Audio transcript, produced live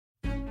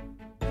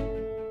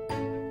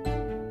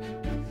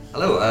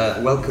Hello,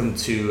 welcome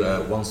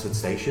to Wansford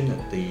Station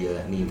at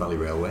the Neem Valley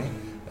Railway.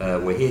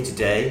 We're here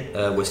today,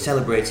 we're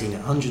celebrating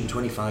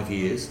 125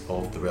 years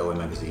of the Railway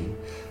magazine,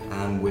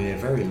 and we're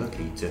very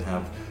lucky to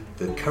have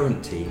the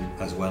current team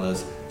as well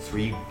as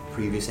 3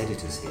 previous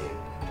editors here.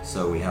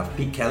 So we have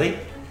Pete Kelly,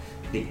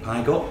 Nick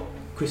Pygott,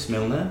 Chris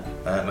Milner,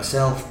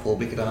 myself, Paul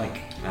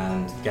Bickerdike,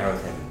 and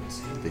Gareth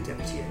Evans, the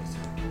deputy editor.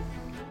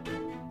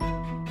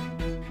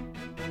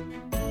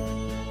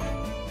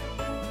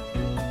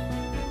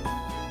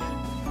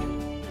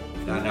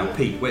 Now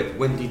Pete,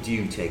 when did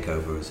you take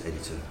over as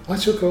editor? I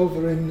took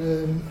over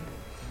in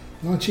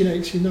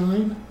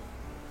 1989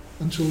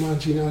 until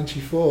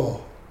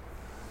 1994,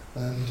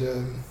 and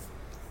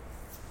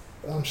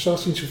I'm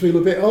starting to feel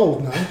a bit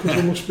old now because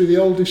I must be the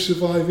oldest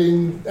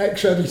surviving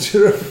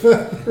ex-editor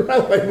of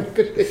Railway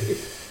magazine.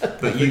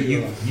 But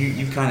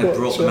you kind of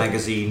brought the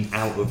magazine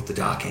out of the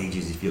dark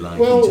ages, if you like,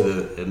 well,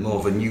 into the more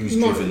of a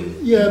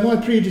news-driven... My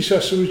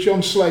predecessor was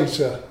John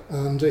Slater,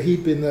 and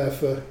he'd been there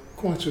for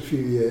quite a few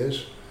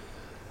years.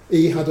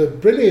 He had a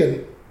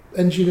brilliant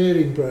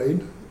engineering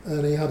brain,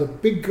 and he had a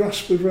big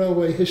grasp of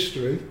railway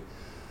history.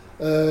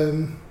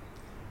 But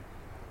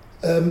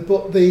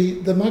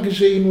the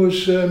magazine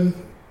was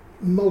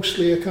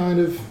mostly a kind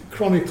of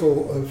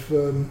chronicle of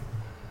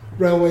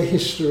railway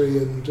history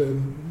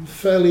and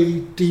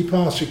fairly deep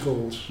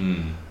articles.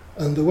 Mm.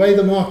 And the way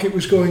the market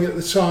was going at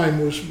the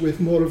time was with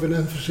more of an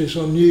emphasis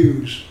on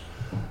news.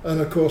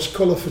 And of course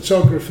colour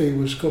photography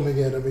was coming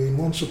in. I mean,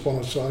 once upon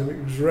a time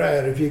it was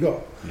rare if you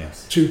got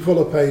 2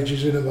 colour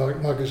pages in a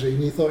magazine,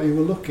 you thought you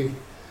were lucky.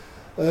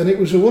 And it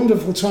was a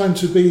wonderful time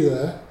to be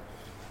there.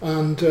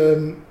 And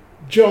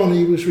John,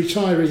 he was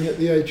retiring at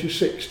the age of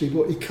 60,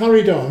 but he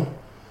carried on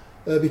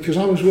because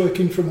I was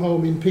working from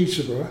home in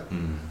Peterborough.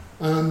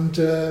 And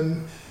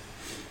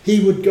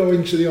he would go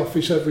into the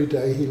office every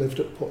day. He lived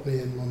at Putney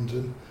in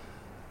London.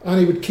 And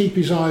he would keep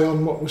his eye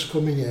on what was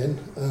coming in,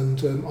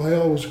 and I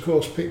always, of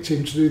course, picked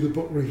him to do the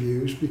book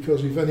reviews,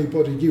 because if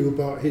anybody knew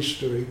about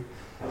history,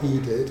 he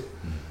did.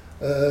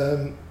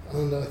 And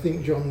I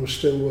think John was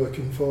still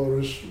working for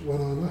us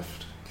when I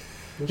left.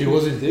 He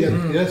was indeed,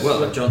 yes.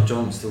 Well,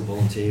 John was still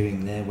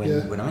volunteering there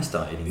when I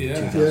started in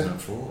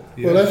 2004.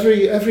 Yeah. Well,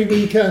 every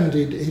weekend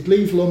he'd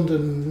leave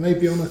London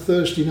maybe on a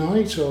Thursday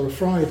night or a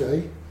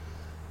Friday,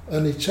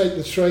 and he'd take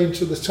the train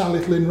to the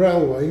Talyllyn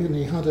Railway, and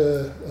he had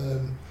a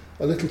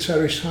little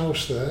terraced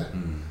house there,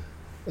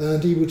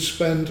 and he would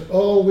spend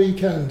all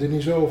weekend in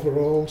his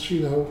overalls,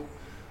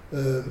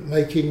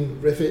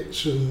 making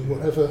rivets and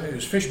whatever. It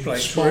was fish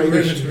plates.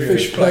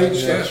 Fish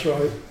plates, yeah. That's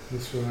right.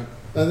 That's right.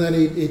 And then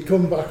he'd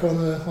come back on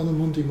a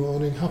Monday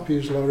morning, happy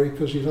as Larry,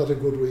 because he'd had a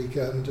good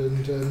weekend.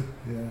 And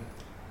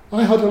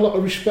I had a lot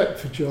of respect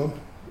for John.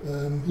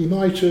 He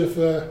might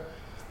have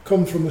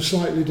come from a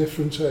slightly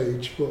different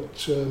age,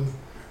 but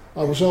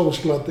I was always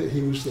glad that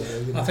he was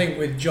there. I think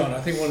with John,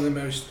 one of the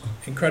most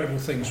incredible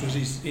things was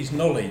his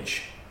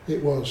knowledge.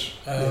 It was.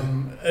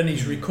 And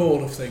his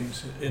recall of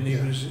things. And he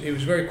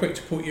was very quick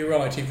to put you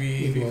right if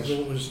he thought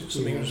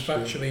something was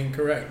factually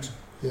incorrect.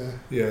 Yeah.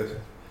 Yes.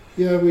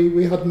 Yeah,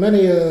 we had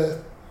many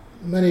a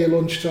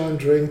lunchtime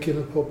drink in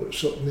a pub at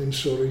Sutton in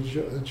Surrey,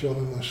 John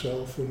and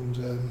myself,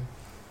 and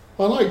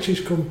I liked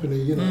his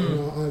company, and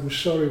I was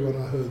sorry when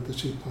I heard that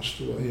he passed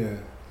away. Yeah.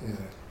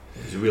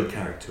 He was a real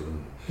character,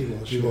 wasn't he? He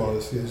was. He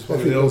was, yes. One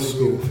of the old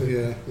school.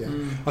 Yeah.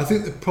 I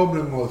think the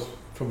problem was,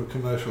 from a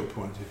commercial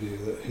point of view,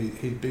 that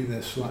he'd been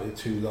there slightly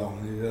too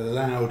long. He'd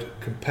allowed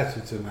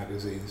competitor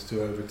magazines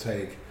to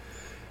overtake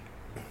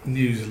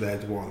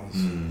news-led ones.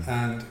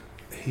 And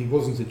he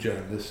wasn't a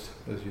journalist,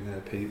 as you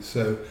know, Pete,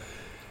 so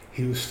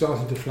he was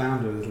starting to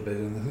flounder a little bit,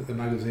 and I think the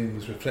magazine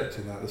was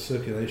reflecting that. The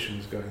circulation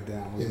was going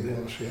down, wasn't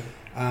it? Was, yeah.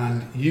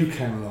 And you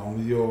came along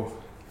with your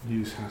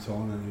news hat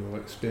on and your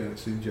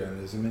experience in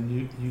journalism, and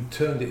you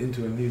turned it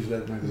into a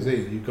news-led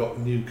magazine. You got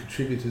new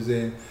contributors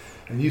in,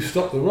 and you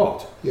stopped the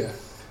rot. Yeah.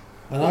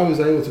 And I was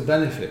able to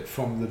benefit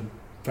from the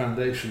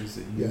foundations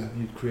that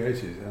you'd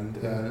created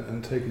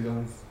and take it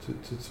on to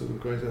sort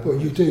of greater heights. Well,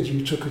 you did.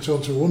 You took it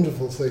on to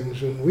wonderful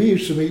things, and we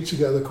used to meet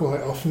together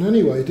quite often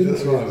anyway, didn't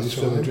That's we? Right. We used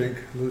to have a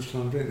drink,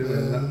 lunchtime drink,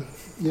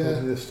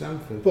 near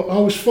Stanford. But I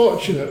was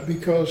fortunate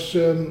because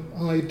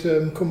I'd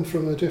come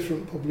from a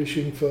different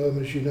publishing firm,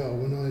 as you know,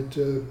 and I'd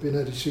been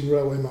editing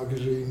railway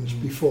magazines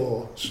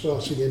before,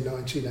 starting in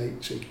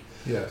 1980.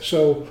 Yeah.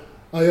 So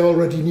I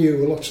already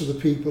knew a lot of the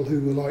people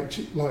who were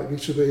likely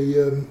to be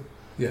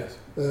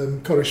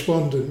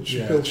correspondents,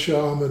 Bill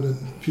Sharman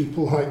and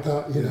people like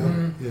that, you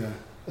know.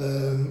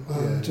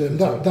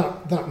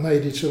 That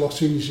made it a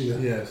lot easier.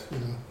 Yes.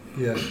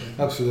 Yes,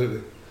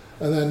 absolutely.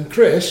 And then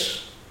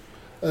Chris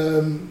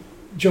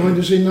joined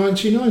us in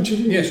 1990,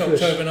 didn't he? Yes,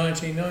 Chris? October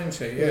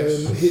 1990.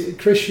 Yes.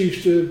 Chris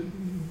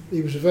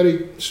he was a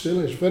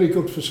very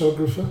good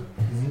photographer.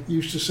 He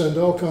used to send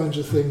all kinds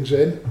of things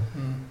in,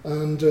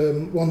 and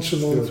once a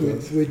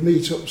month we'd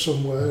meet up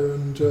somewhere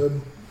and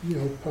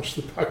pass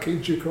the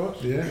package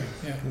across. Yeah.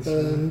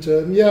 And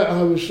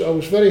I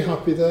was very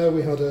happy there.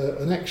 We had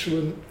an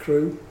excellent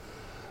crew,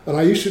 and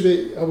I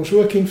was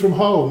working from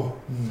home.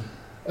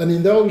 And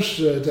in those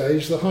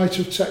days, the height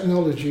of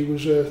technology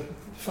was a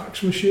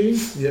fax machine.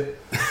 Yeah.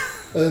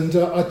 And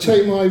I'd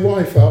take my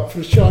wife out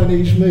for a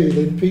Chinese meal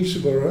in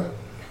Peterborough,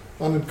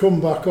 and I'd come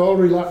back all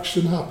relaxed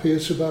and happy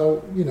at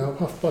about,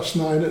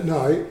 9:30 at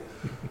night.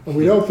 And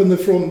we'd open the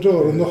front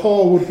door and the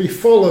hall would be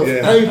full of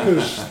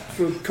papers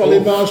from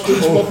Colin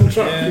Marston's Modern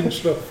Trafficking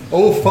stuff.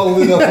 All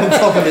folded up on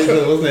top of each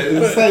other, wasn't it? It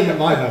was the same at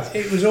my house.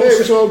 It was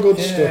all good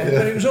stuff. Yeah.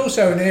 But it was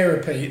also an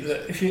era, Pete,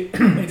 that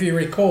if you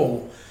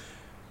recall,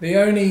 the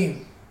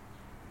only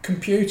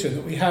computer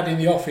that we had in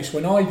the office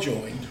when I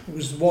joined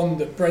was the one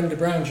that Brenda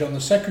Brownjohn, the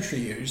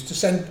secretary, used to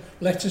send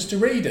letters to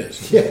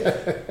readers. Yeah.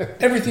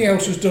 Everything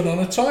else was done on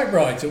a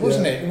typewriter,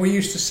 wasn't it? And we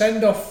used to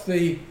send off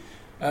the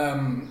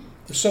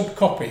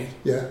sub-copy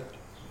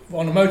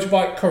on a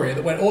motorbike courier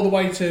that went all the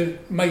way to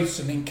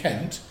Maidstone in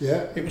Kent.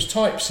 Yeah. It was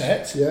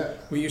typeset. Yeah.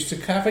 We used to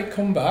have it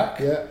come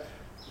back,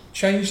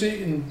 change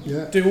it and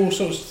do all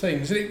sorts of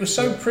things. And it was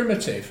so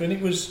primitive, and it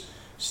was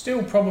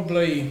still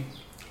probably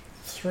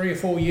 3 or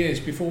 4 years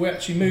before we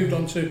actually moved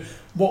on to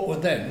what were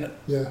then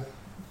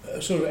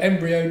sort of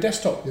embryo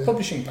desktop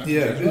publishing packages.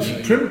 Yeah,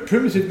 it's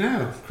primitive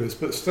now, Chris,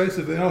 but state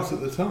of the art at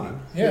the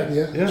time. Yeah,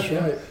 that's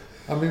right.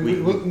 I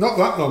mean, not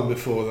that long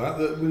before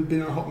that we'd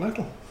been on hot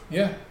metal.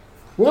 Yeah.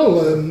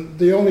 Well,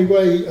 the only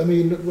way,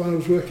 when I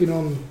was working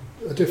on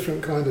a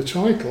different kind of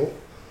title,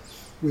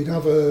 we'd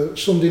have a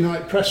Sunday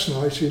night press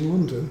night in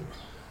London,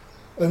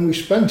 and we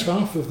spent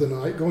half of the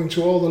night going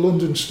to all the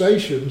London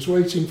stations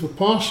waiting for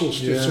parcels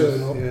to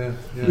turn up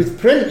with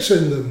prints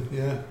in them.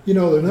 Yeah.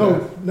 There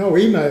no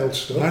emailed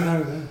stuff.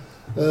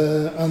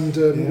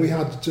 No. We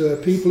had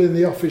people in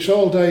the office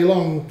all day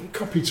long,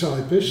 copy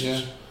typists.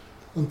 Yeah.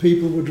 And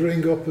people would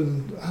ring up,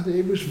 and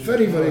it was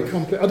very, very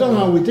complex. I don't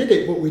know how we did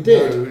it, but we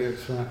did. No,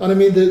 it's right. And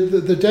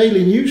the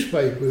daily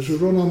newspapers were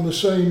run on the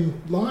same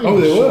lines. Oh,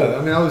 they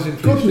were. I was in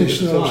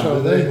goodness knows how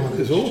they managed. It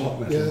was all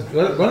hot metal.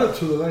 Yeah. Right up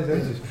to the late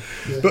 80s.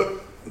 Yeah. But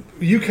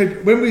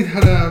UK, when we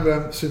had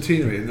our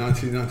centenary in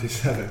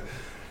 1997,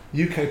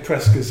 UK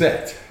Press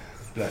Gazette,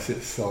 bless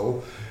its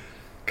soul,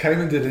 came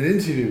and did an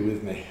interview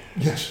with me.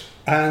 Yes.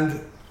 And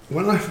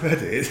when I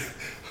read it,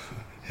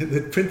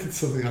 they printed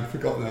something I'd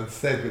forgotten I'd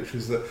said, which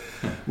was that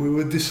we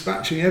were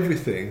dispatching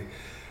everything,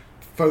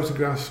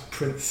 photographs,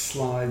 prints,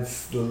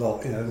 slides, the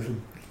lot, little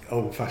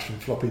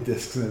old-fashioned floppy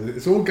disks and everything.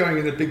 It's all going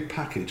in a big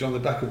package on the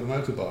back of a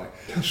motorbike.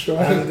 That's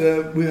right.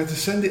 And we had to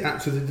send it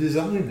out to the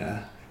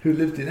designer who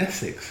lived in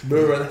Essex,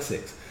 rural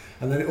Essex,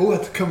 and then it all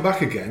had to come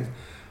back again,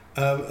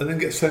 and then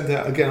get sent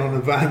out again on a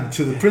van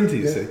to the printer,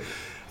 you see.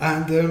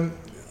 And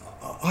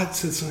I'd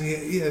said something,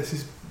 this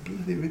is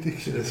bloody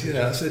ridiculous,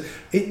 I said,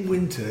 in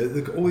winter,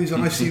 they've got all these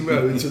icy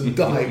roads and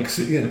dikes,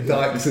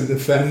 dikes and the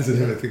fens and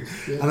everything.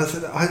 Yeah. And I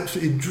said, I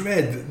absolutely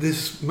dread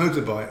this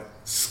motorbike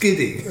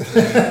skidding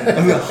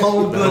and the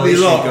whole bloody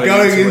lot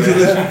going into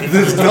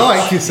this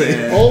dike, you see.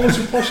 Yeah. Always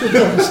a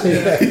possibility.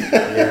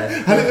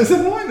 And it was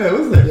a nightmare,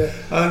 wasn't it?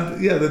 Yeah.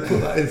 And they put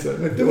that in. So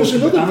there was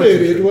another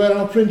period where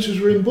our printers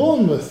were in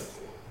Bournemouth.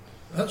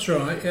 That's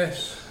right,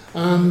 yes.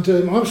 And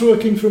I was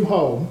working from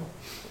home,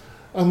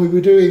 and we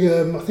were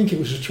doing, I think it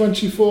was a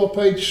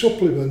 24-page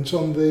supplement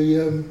on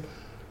the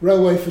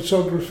railway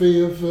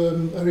photography of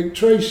Eric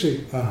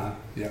Tracy.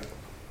 Yeah.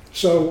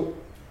 So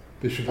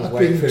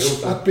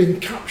I'd been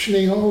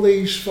captioning all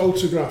these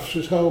photographs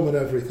at home and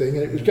everything,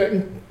 and it was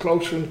getting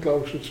closer and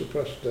closer to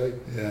press day.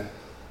 Yeah.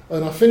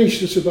 And I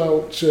finished at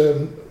about,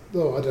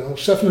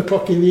 7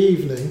 o'clock in the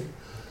evening,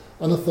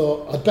 and I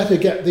thought, I'd better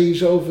get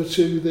these over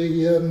to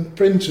the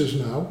printers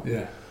now.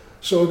 Yeah.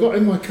 So I got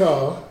in my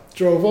car,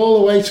 drove all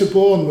the way to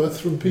Bournemouth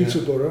from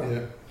Peterborough.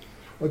 Yeah.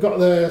 I got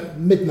there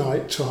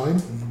midnight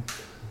time,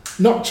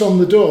 knocked on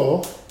the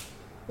door,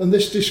 and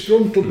this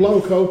disgruntled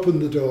bloke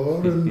opened the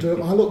door, and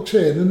I looked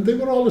in, and they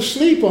were all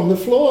asleep on the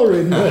floor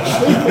in their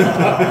sleeping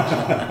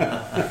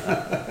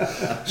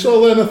bags.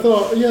 So then I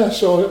thought,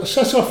 so I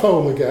set off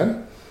home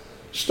again,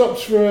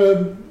 stopped for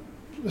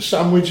a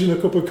sandwich and a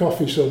cup of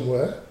coffee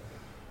somewhere,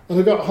 and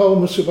I got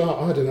home at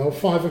about,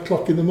 5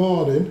 o'clock in the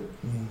morning,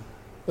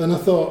 and I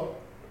thought,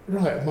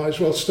 right, I might as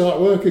well start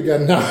work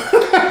again now.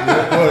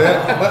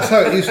 That's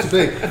how it used to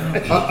be.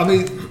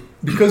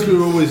 Because we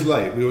were always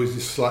late, we always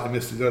just slightly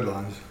missed the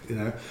deadlines,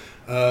 and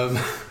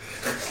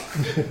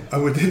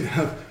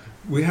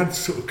we had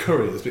sort of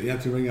couriers, but you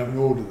had to ring up and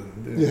order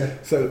them. Yeah.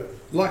 So,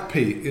 like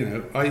Pete,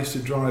 I used to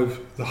drive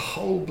the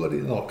whole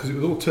bloody lot, because it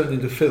was all turned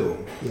into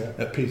film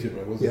at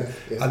Peterborough, wasn't it?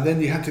 Yeah. And then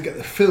you had to get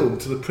the film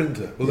to the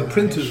printer. Well, the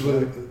printers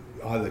were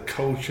either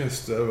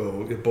Colchester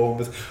or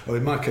Bournemouth, or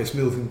in my case,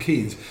 Milton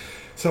Keynes.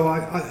 So I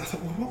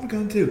thought, well, what am I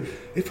going to do?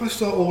 If I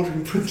start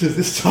ordering printers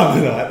this time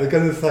of night, they're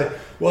going to say,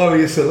 why were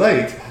you so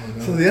late?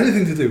 So the only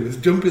thing to do was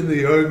jump into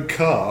your own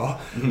car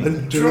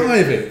and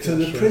drive it to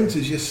the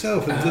printers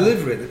yourself and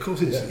deliver it. Of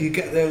course, you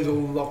get there, it's all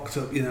locked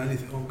up, and you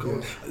think, oh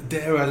God,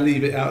 dare I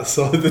leave it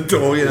outside the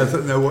door? I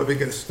don't know what if it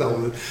gets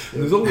stolen.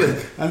 And there's all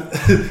this. And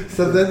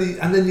so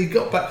then you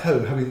got back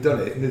home, having done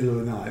it in the middle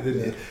of the night,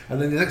 didn't you?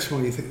 And then the next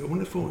morning you think, I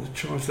wonder if I want to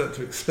charge that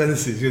to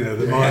expenses,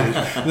 the mileage.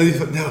 And then you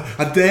thought, no,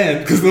 I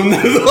daren't, because they'll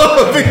know what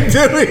I've been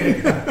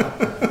doing.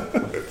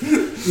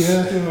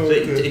 Yeah. So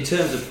in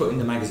terms of putting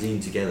the magazine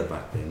together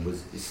back then,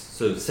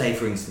 so say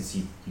for instance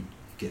you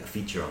get a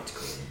feature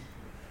article in,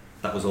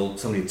 that was all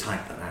somebody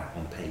typed that out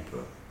on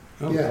paper.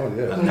 Oh, yeah.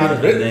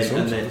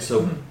 And then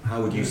so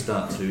how would you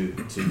start to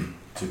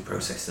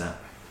process that?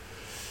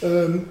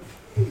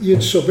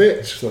 You'd sub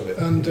it.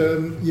 And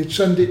you'd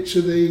send it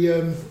to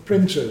the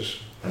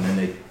printers. And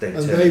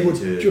then they would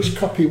just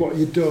copy what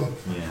you'd done.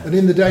 Yeah. And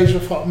in the days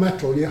of hot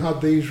metal, you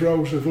had these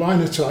rows of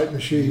linotype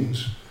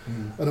machines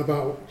and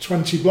about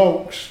 20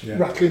 blokes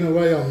rattling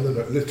away on them.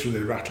 But literally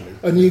rattling.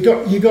 And you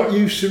got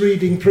used to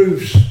reading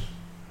proofs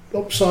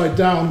upside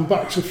down,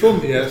 back to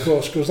front, of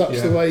course, because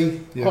that's the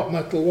way hot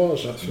metal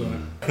was. That's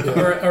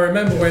right. I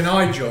remember when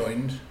I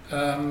joined,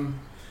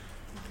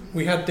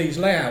 we had these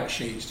layout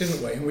sheets,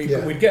 didn't we?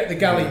 And we'd get the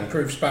galley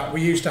proofs back.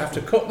 We used to have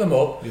to cut them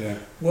up,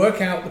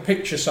 work out the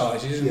picture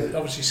sizes, and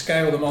obviously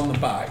scale them on the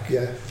back,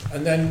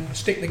 and then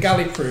stick the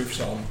galley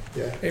proofs on.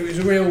 Yeah. It was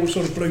a real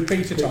sort of Blue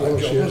Peter type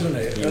job, wasn't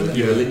it?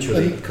 You were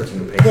literally cutting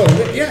and pasting.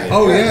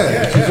 Well,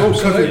 it was all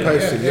cutting and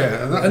pasting,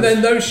 And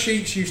then those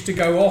sheets used to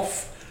go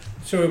off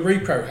to a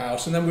repro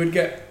house, and then we'd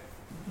get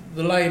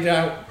the laid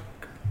out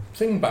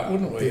thing back,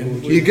 wouldn't we?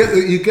 And you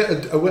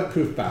get a wet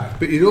proof back,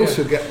 but you'd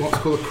also get what's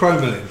called a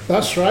chromoline.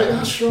 That's right.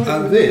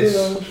 And this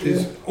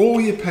is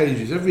all your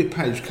pages. Every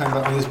page came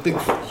out on this big,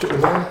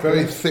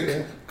 very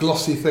thick,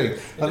 glossy thing,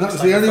 and that's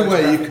the only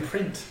way you could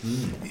print.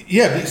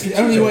 Yeah, but it's the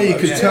only way you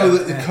could tell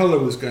that the colour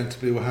was going to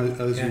be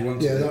as you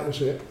wanted. Yeah, that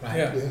was it.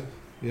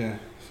 Yeah.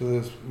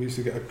 So we used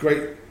to get a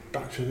great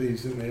batch of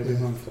these, didn't we, every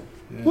month.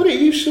 Yeah. But it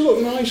used to look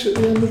nice at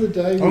the end of the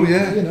day. Oh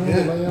yeah, the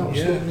layouts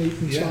look neat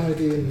and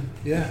tidy, and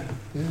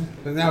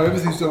But now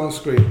everything's done on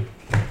screen.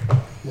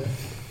 Yeah.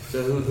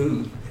 So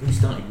who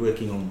started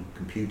working on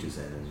computers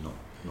then, and not?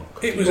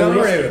 It was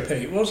our era,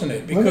 Pete, wasn't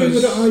it?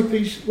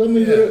 Because when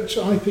we were at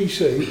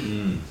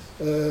IPC,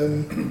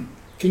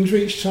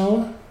 Kingsreach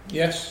Tower.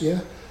 Yes.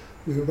 Yeah,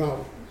 we were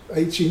about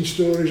 18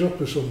 stories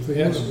up or something,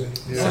 wasn't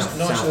we?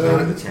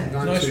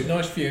 Yeah.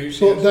 Nice views.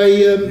 But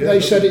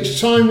they said it's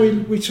time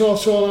we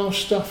taught all our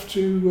staff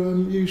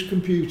to use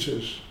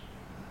computers,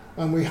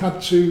 and we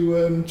had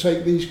to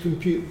take these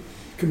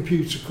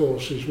computer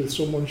courses with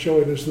someone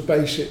showing us the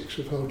basics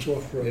of how to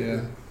operate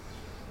them.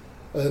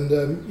 And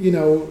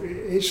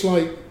it's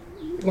like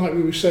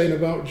we were saying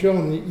about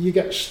John, you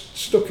get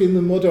stuck in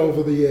the mud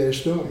over the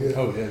years, don't you?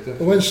 Oh yeah, definitely.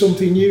 And when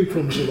something new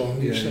comes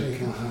along, you say, you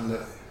can't handle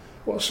it.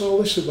 what's all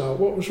this about?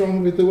 What was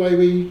wrong with the way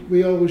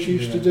we always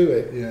used to do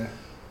it? Yeah.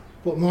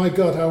 But my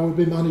God, how would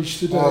we manage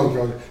today? Oh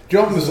God.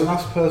 John was the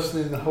last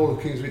person in the whole of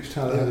Kingsreach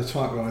Town that had a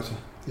typewriter.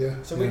 Yeah.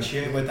 So which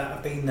year would that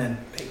have been then,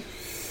 Pete?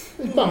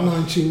 About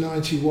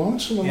 1991,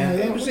 something like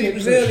that. It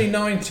was early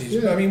 90s.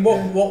 Yeah. But I mean,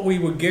 what we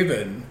were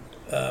given,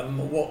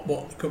 what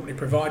the company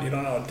provided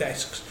on our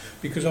desks,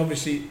 because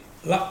obviously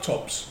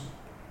laptops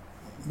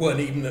weren't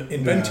even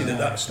invented at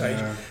that stage.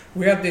 No.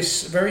 We had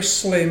this very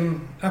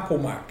slim Apple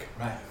Mac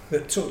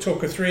that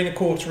took a 3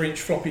 1/4 inch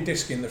floppy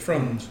disk in the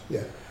front.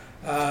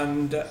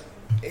 And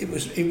it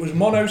was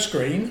mono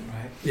screen.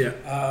 You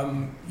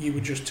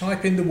would just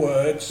type in the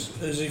words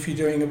as if you're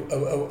doing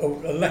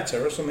a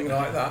letter or something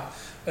like that.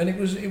 And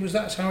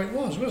that's how it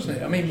was, wasn't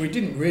it? I mean, we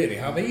didn't really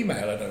have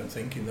email, I don't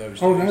think, in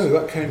those days. Oh no,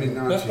 that came in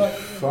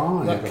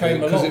 95. That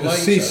came a lot later.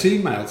 Because it was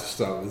CC mail to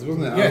start with,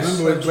 wasn't it? Yes, I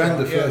remember when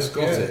Brenda first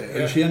got it,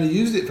 and she only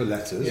used it for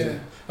letters. Yeah.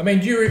 I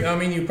mean,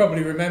 you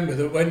probably remember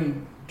that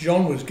when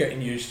John was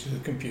getting used to the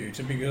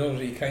computer, because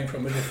obviously he came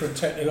from a different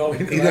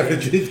technological He never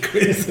did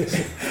quizzes.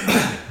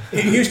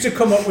 He used to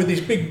come up with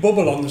this big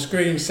bubble on the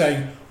screen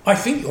saying, "I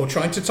think you're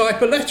trying to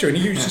type a letter," and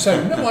he used to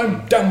say, "No,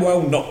 I'm damn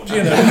well not."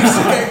 You know, he used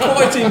to get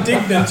quite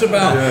indignant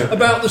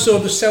about the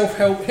sort of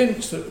self-help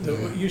hints that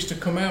used to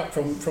come out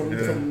from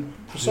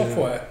the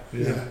software.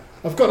 Yeah.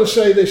 I've got to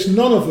say this: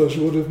 none of us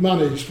would have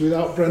managed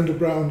without Brenda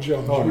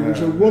Brown-Johns. She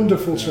was a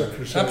wonderful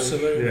secretary.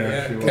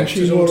 Absolutely, and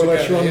she more or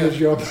less ran the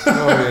job.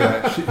 Oh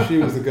yeah, she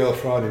was the girl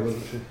Friday,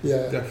 wasn't she?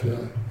 Yeah,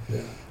 definitely.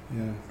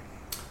 Yeah.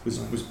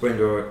 Was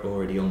Brenda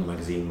already on the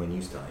magazine when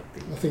you started?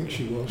 I think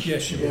she was.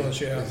 Yes, she was.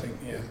 Yeah, I think.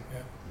 Yeah.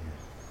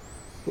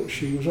 But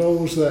she was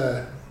always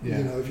there.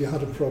 You know, if you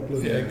had a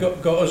problem. Yeah,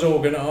 got us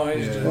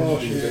organised.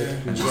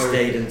 And she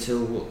stayed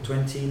until what,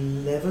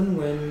 2011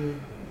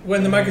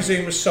 when the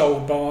magazine was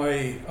sold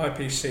by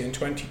IPC in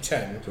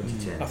 2010.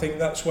 2010. I think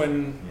that's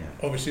when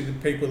obviously the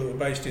people that were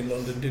based in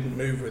London didn't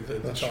move with the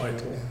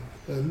title.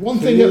 Right, one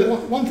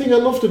thing I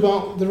loved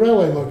about the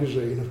Railway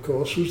magazine, of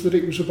course, was that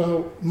it was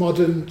about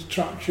modern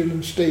traction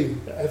and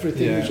steam.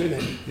 Everything was in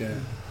it. Yeah.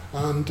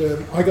 And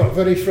I got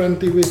very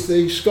friendly with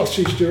the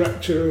Scottish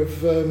director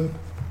of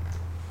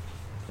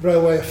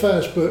Railway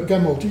Affairs, Bert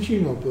Gemmell. Did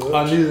you know Bert?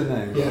 I knew the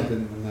name, but I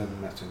never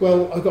met him.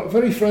 Well, I got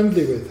very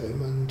friendly with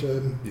him, and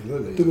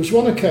there was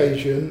one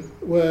occasion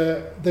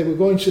where they were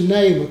going to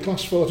name a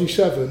Class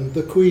 47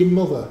 the Queen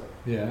Mother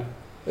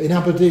in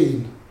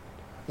Aberdeen.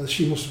 And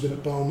she must have been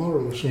at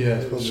Balmoral or something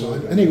at the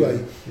time.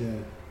 Anyway,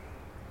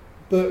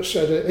 Bert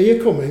said, "Are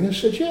you coming?" I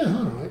said, "Yeah,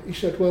 all right." He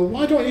said, "Well,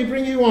 why don't you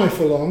bring your wife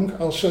along?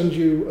 I'll send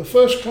you a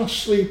first-class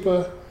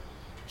sleeper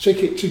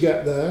ticket to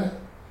get there,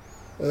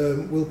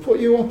 We'll put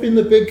you up in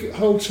the big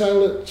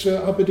hotel at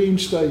Aberdeen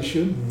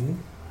Station,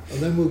 and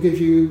then we'll give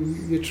you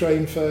your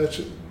train fare,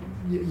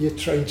 your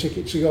train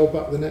ticket to go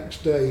back the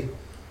next day.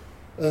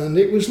 And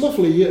it was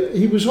lovely.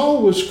 He was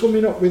always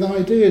coming up with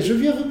ideas.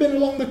 Have you ever been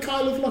along the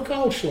Kyle of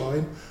Lochhalsh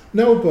line?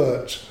 No,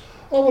 Bert.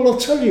 Oh, well, I'll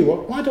tell you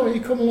what, why don't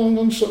you come along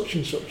on such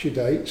and such a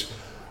date?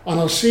 And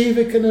I'll see if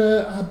we can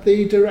add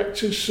the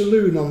director's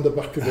saloon on the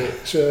back of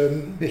it,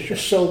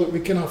 just so that we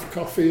can have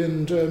coffee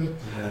and,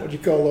 what do you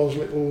call those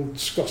little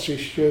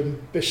Scottish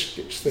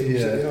biscuits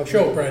things? That you have?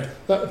 Shortbread?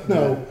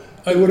 No,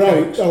 they were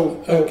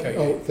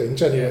oat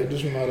things, anyway, it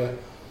doesn't matter.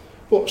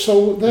 But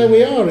so there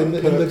we are in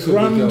the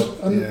grand,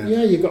 and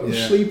you've got the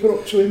sleeper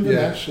up to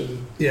Inverness,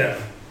 and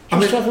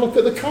just have a look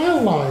at the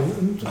Kyle line.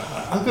 And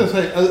I was going to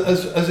say,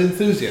 as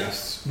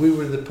enthusiasts, we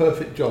were in the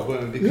perfect job,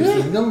 weren't we?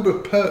 Because the number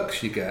of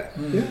perks you get,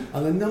 and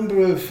the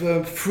number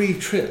of free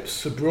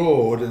trips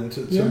abroad and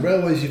to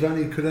railways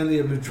you could only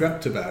have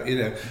dreamt about,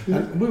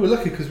 And we were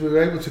lucky because we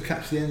were able to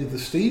catch the end of the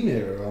steam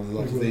era on a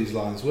lot of these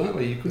lines, weren't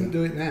we? You couldn't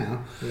do it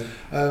now.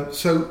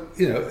 So,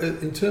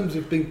 in terms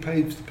of being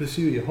paid to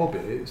pursue your hobby,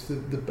 it's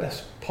the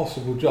best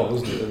possible job,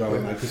 wasn't it, the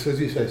railway man? Because, as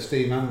you say,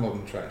 steam and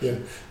modern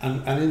traction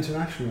and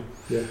international.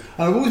 And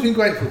I've always been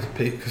grateful to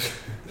Pete,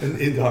 and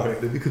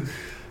indirectly, because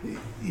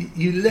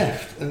you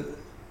left and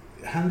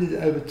handed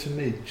it over to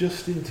me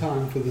just in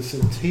time for the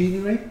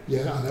centenary, I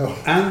know,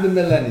 and the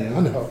millennium,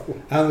 I know,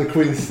 and the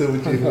Queen's Silver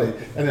Jubilee.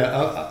 And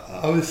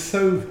I was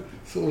so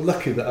sort of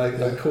lucky that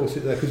I caught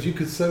it there, because you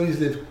could so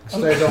easily have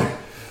stayed on.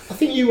 I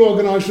think you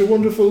organised a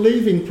wonderful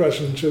leaving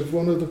present of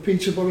one of the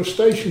Peterborough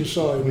station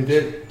signs. We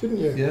did, didn't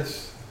you?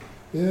 Yes.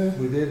 Yeah,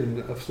 we did,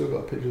 and I've still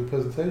got a picture of the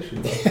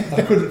presentation, but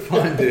I couldn't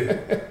find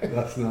it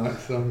last night,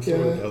 so I'm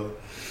sorry about that.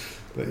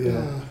 But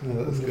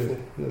that was good.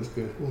 That was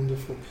good.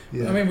 Wonderful.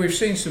 Yeah. I mean, we've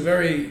seen some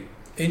very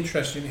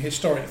interesting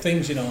historic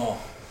things in our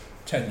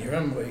tenure,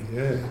 haven't we?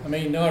 Yeah. I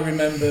mean, I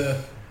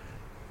remember,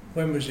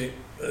 when was it?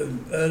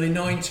 Early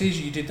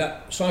 90s, you did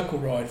that cycle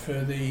ride for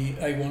the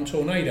A1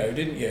 Tornado,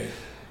 didn't you?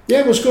 Yeah,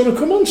 I was going to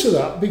come on to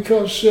that,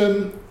 because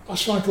I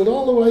cycled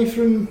all the way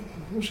from,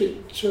 which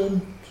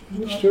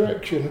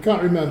direction? I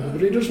can't remember,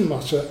 but it doesn't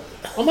matter.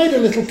 I made a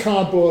little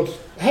cardboard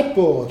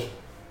headboard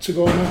to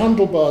go on the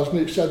handlebars, and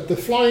it said "The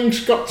Flying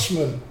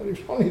Scotsman," and it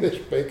was only this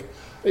big.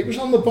 It was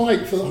on the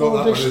bike for the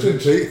whole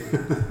distance.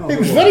 It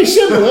was very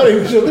similar.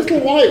 It was a little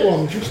white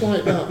one, just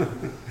like that.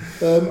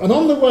 And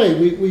on the way,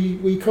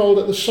 we called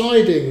at the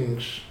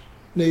sidings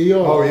near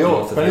York. Oh,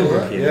 York,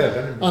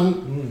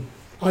 And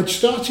I'd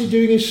started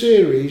doing a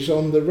series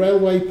on the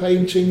railway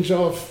paintings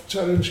of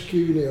Terence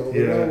Cuneo,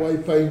 the railway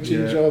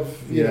paintings of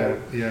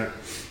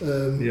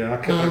and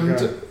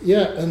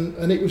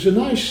it was a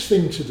nice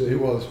thing to do. It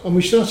was. And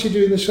we started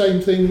doing the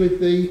same thing with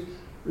the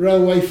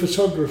railway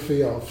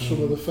photography of some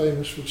of the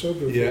famous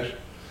photographers. Yeah.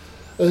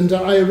 And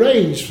I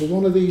arranged for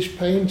one of these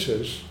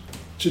painters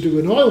to do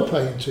an oil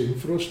painting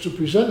for us to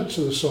present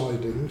to the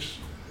sidings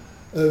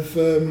of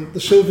the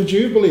Silver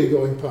Jubilee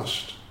going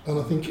past. And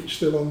I think it's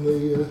still on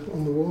the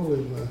wall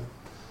in there.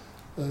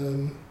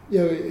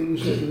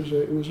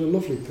 It was a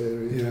lovely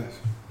period.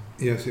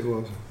 Yes, it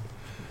was.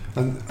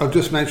 And I've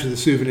just mentioned the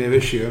souvenir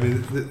issue. I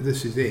mean,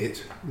 this is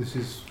it.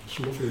 It's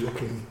lovely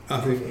looking.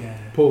 I think,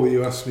 Paul,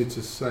 you asked me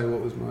to say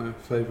what was my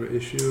favourite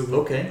issue.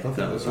 Okay, I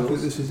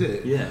think this is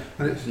it. Yeah,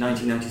 and it's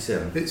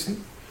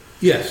 1997.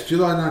 Yes,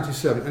 July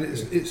 97, and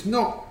it's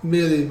not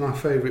merely my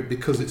favourite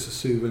because it's a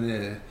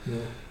souvenir. Yeah.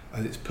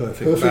 And it's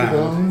perfect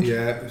bound.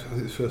 Yeah, I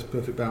think it's the first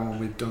perfect bound one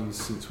we've done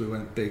since we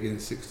went big in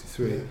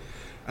 '63. Yeah.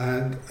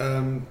 And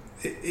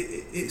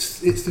it's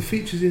the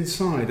features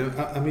inside.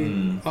 I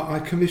mean, I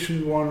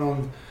commissioned one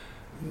on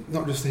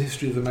not just the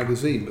history of the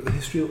magazine, but the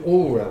history of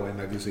all railway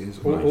magazines,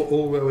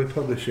 all railway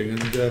publishing,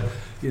 and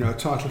a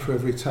title for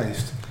every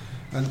taste.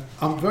 And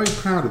I'm very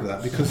proud of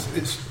that, because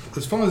it's,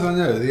 as far as I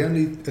know, the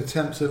only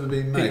attempt's ever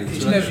been made.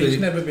 It's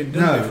never been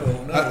done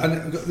before. No. And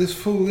I've got this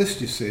full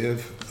list, you see,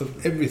 of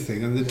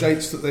everything, and the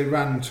dates that they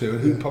ran to, and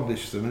who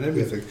published them, and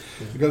everything.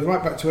 It goes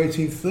right back to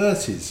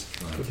 1830s,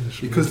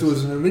 because there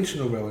was an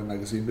original railway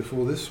magazine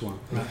before this one.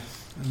 Right.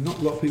 And not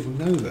a lot of people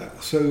know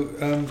that. So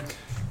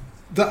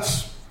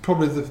that's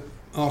probably the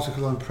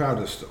article I'm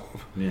proudest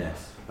of.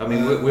 Yes. I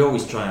mean, we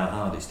always try our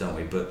hardest, don't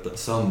we? But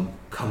some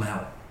come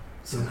out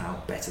somehow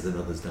better than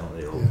others, don't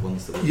they? Or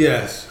ones that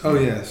yes. Oh,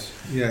 yes.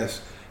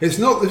 It's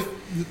not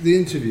the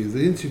interview.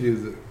 The interview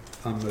that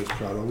I'm most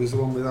proud of is the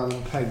one with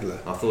Alan Pegler.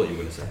 I thought you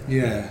were going to say that.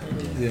 Yeah.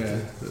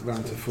 That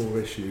ran to 4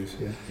 issues.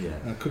 Yeah.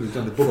 I could have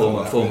done a book on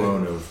that. Former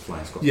owner of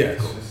Flying Scotsman.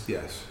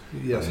 Yes.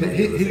 He was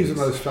the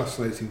most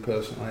fascinating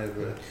person I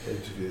ever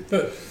interviewed.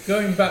 But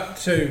going back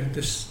to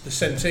the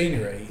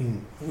centenary,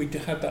 we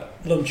had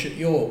that lunch at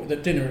York, the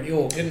dinner at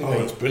York, didn't we?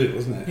 Oh, it's brilliant,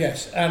 wasn't it?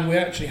 Yes, and we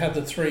actually had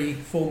the 3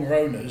 former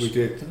owners. We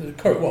did. The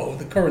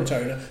current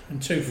owner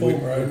and 2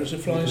 former owners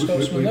of Flying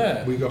Scotsman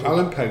there. We got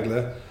Alan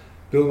Pegler,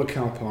 Bill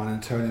McAlpine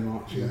and Tony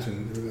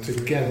Marchington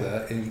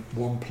together in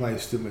one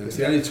place, didn't we? It's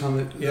the only time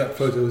that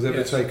photo was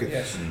ever taken.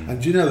 Yes.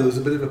 And do you know, there was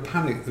a bit of a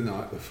panic the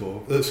night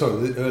before,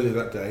 earlier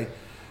that day,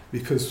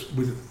 because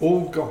we'd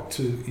all got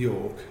to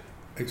York,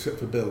 except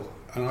for Bill,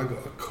 and I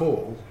got a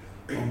call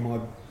on my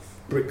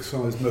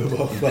brick-sized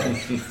mobile phone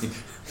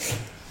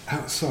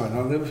outside, and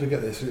I'll never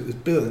forget this. And it was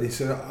Bill, and he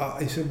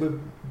said, we're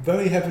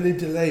very heavily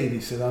delayed.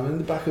 He said, I'm in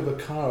the back of a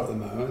car at the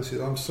moment. He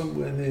said, I'm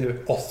somewhere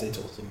near Ossett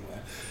or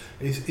somewhere.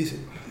 He said,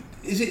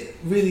 is it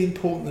really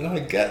important that I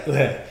get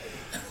there?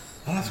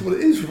 And I said, well,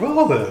 it is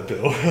rather,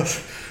 Bill.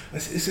 He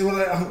said,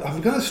 well,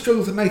 I'm going to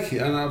struggle to make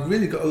it, and I've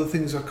really got other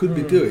things I could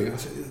be doing. I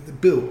said,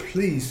 Bill,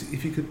 please,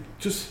 if you could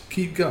just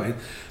keep going,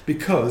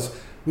 because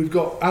we've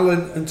got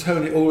Alan and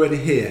Tony already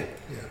here.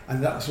 Yeah.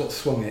 And that's what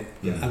swung it.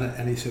 Yeah.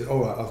 And he said, all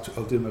right,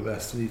 I'll do my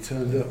best. And he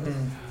turned up.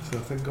 So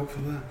thank God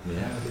for that.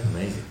 Yeah,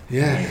 amazing.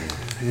 Yeah.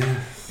 Amazing.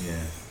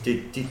 Yeah.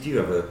 Did you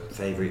have a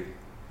favourite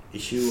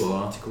issue or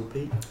article,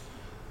 Pete?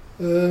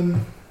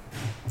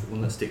 The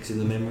one that sticks in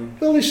the memory?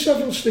 Well, there's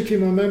several stick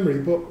in my memory,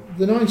 but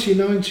the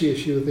 1990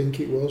 issue, I think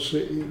it was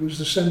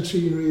the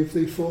centenary of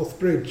the Forth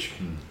Bridge.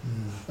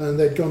 And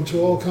they'd gone to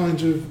all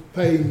kinds of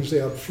pains. They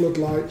had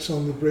floodlights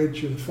on the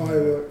bridge and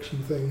fireworks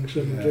and things.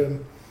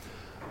 And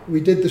we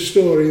did the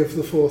story of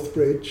the Forth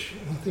Bridge.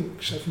 I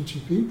think 70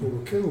 people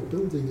were killed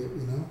building it,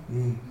 you know.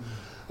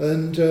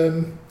 And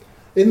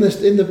in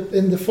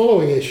the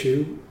following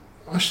issue,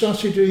 I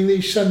started doing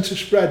these centre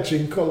spreads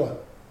in colour.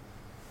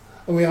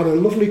 And we had a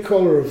lovely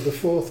colour of the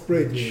Forth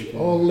Bridge,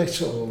 all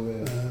lit up.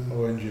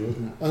 Orangey,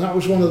 wasn't it? And that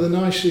was one of the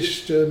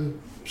nicest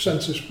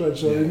centre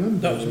spreads I remember.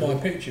 That was my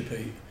picture,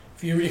 Pete.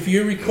 If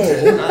you recall,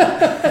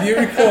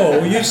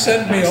 you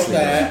sent me up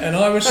there, and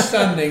I was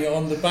standing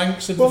on the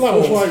banks of the Forth. Well, that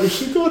was why it was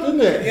so good,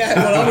 isn't it? Yeah,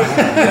 well, I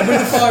was with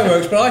the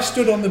fireworks, but I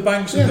stood on the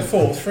banks of the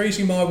Forth,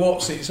 freezing my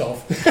watsits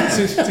off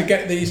to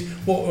get these,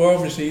 what were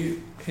obviously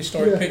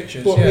historic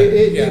pictures. But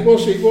it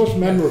was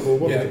memorable,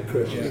 wasn't it,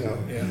 Chris?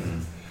 Yeah.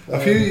 A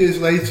few years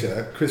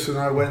later, Chris and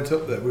I went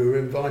up there. We were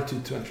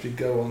invited to actually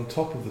go on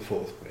top of the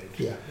Forth Bridge.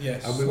 Yeah.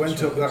 Yes. And we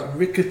went up that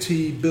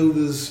rickety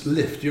builder's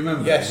lift. Do you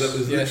remember? Yes. That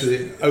was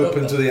literally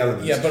open to the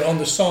elements. Yeah, but on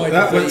the side.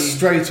 That went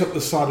straight up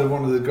the side of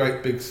one of the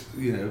great big,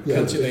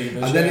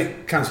 cantilevers. And then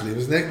it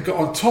cantilevers. And then it got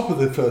on top of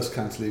the first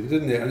cantilever,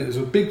 didn't it? And it was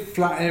a big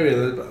flat area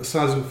about the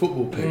size of a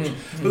football pitch.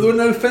 But there were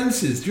no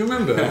fences. Do you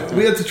remember?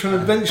 We had to try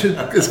and venture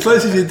as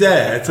close as you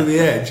dare to the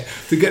edge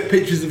to get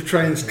pictures of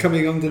trains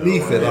coming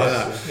underneath it like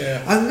that.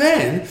 Yeah. And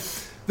then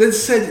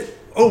said,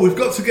 we've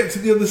got to get to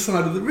the other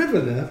side of the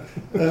river now,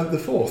 the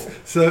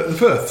Firth.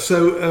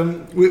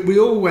 So we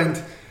all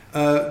went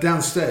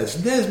downstairs.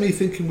 And there's me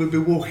thinking we'd be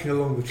walking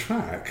along the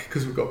track,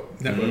 because we've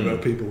got network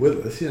of people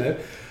with us, you know.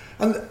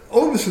 And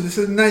all of a sudden they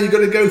said, now you've got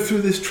to go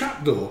through this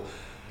trapdoor.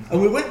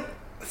 And we went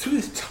through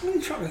this tiny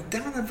trapdoor,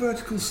 down a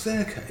vertical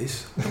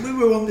staircase, and we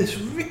were on this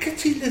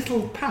rickety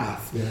little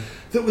path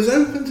that was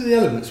open to the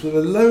elements with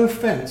a low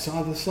fence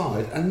either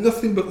side and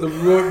nothing but the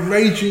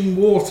raging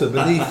water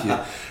beneath you.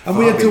 And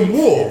we had to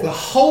walk the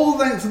whole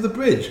length of the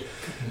bridge.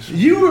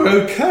 You were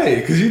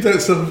okay, because you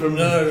don't suffer from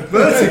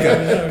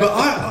vertigo. But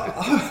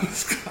I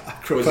was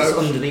this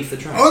underneath the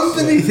tracks?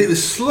 Underneath, it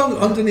was slung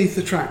underneath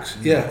the tracks,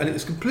 and it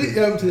was completely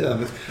open to the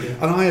elements.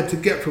 And I had to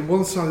get from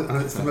one side,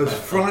 and it's the most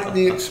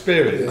frightening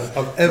experience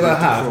I've ever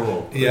had.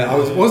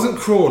 I wasn't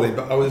crawling,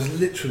 but I was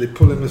literally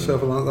pulling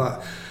myself along like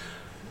that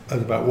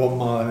at about 1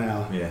 mile an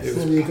hour. It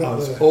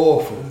was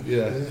awful.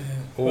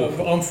 Well,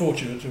 but I'm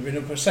fortunate to have been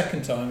up a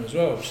second time as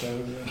well,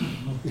 so...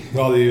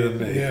 Rather you than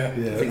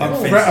me.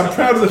 I'm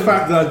proud of the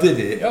fact that I did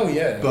it. Oh,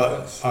 yeah.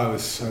 But I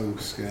was so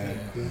scared.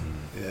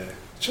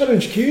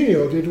 Terence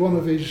Cuneo did one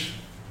of his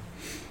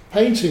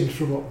paintings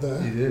from up there.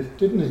 He did.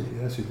 Didn't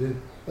he? Yes, he did.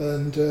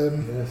 And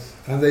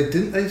and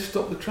they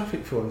stop the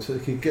traffic for him so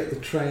they could get the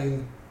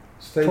train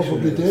station.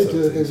 Probably did.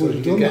 They would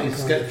have done that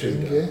kind of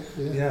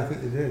thing. Yeah, I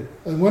think they did.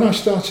 And when I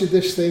started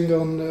this thing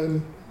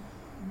on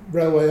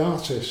railway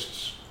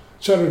artists,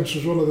 Terence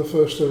was one of the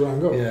first I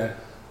rang up. Yeah.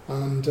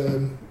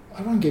 And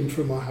I rang him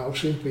from my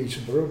house in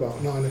Peterborough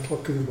about 9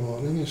 o'clock in the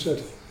morning. I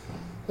said,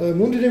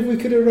 wondered if we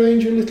could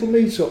arrange a little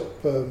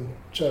meet-up,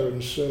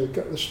 Terence,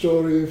 get the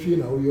story of,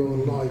 your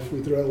life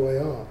with railway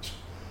art.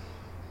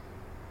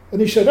 And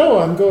he said,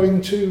 I'm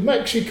going to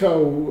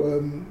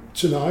Mexico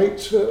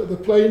tonight. The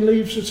plane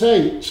leaves at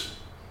 8.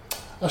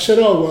 I said,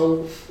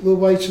 well, we'll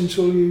wait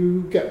until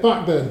you get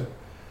back then.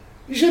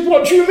 He said,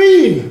 what do you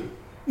mean?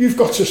 You've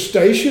got a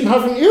station,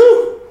 haven't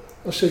you?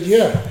 I said,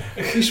 yeah.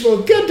 He said,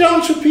 well, get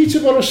down to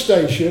Peterborough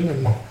Station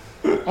and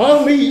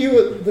I'll meet you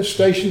at the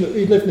station that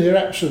he lived near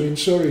Epsom in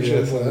Surrey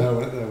somewhere. I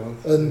went there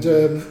once. And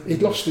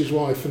he'd lost his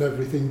wife and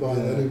everything by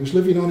then. He was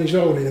living on his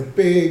own in a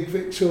big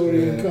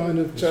Victorian kind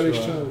of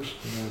terraced house.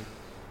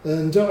 Yeah.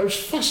 And it was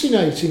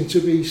fascinating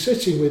to be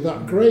sitting with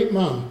that great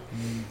man.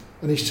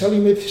 And he's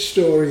telling me this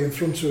story in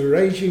front of a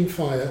raging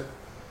fire.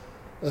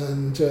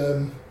 And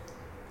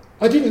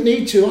I didn't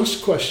need to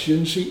ask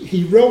questions.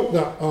 He wrote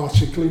that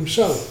article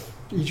himself.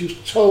 He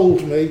just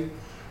told me,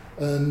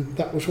 and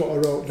that was what I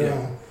wrote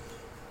down.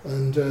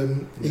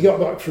 And he got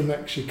back from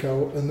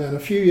Mexico, and then a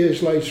few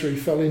years later he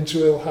fell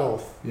into ill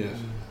health. Yes.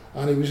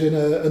 And he was in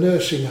a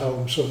nursing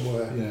home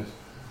somewhere. Yes.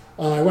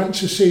 And I went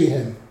to see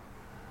him,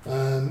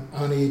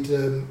 and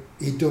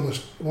he'd done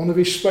one of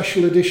his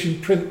special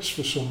edition prints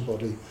for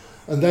somebody,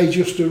 and they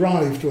just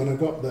arrived when I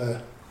got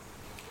there.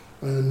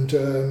 And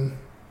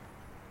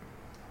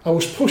I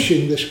was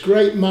pushing this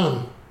great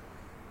man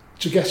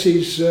to get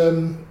his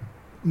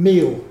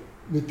meal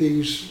with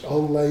these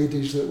old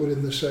ladies that were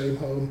in the same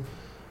home.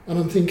 And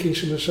I'm thinking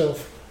to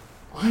myself,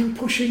 I'm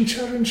pushing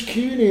Terence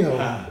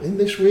Cuneo in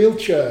this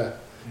wheelchair,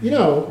 you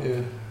know.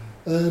 Yeah.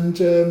 And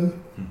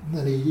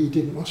then he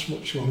didn't last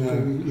much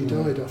longer. He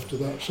died after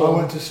that. So I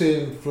went to see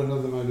him for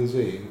another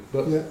magazine,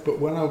 but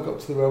when I got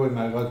to the Railway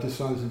Mag, I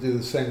decided to do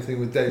the same thing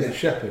with David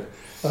Shepherd.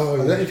 I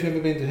don't know if you've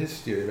ever been to his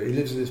studio, but he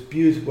lives in this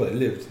beautiful, well,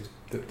 he's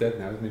dead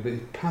now, isn't he? But he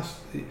passed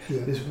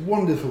this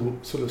wonderful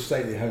sort of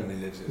stately home he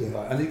lives in.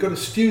 And he got a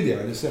studio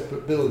in a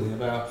separate building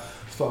about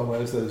as far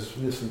away as those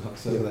Nissen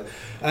huts over there.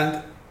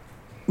 And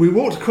we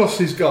walked across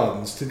his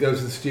gardens to go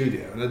to the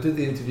studio, and I did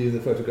the interview and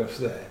the photographs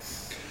there.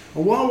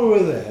 And while we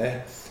were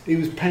there, he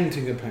was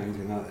painting a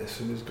painting like this,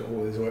 and he's got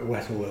all this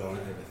wet oil on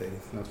it and everything,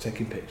 and I was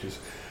taking pictures.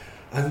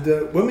 And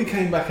when we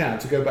came back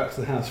out to go back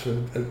to the house for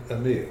a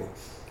meal,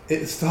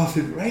 it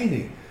started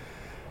raining.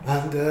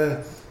 And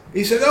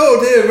he said, "Oh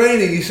dear,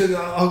 raining." He said,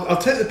 I'll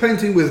take the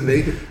painting with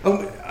me.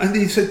 And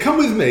he said, "Come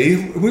with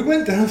me." We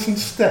went down some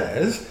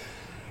stairs,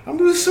 and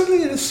we were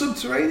suddenly in a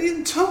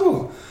subterranean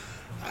tunnel.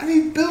 And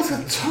he built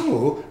a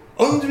tunnel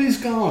under his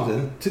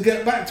garden to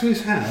get back to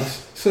his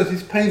house so that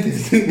his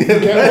paintings didn't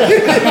get wet.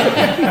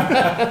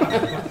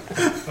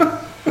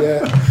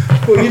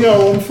 Yeah. Well, you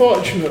know,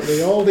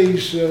 unfortunately, all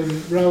these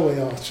railway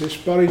artists,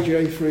 Barry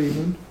J.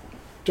 Freeman,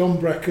 Don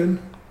Brecken,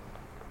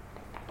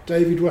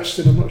 David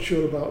Weston, I'm not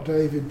sure about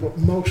David, but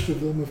most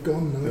of them have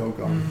gone now. They're all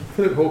gone.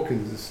 Philip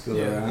Hawkins is still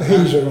around.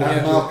 He's around.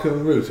 And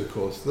Malcolm Root, of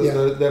course.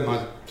 They're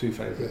my two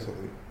favourites, I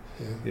think.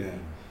 Yeah.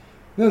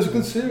 No, it was a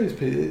good series,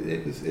 Pete.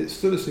 It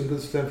stood us in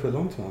good stead for a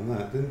long time,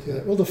 that, didn't it?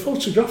 Yeah. Well, the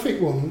photographic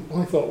one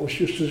I thought was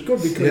just as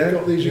good because it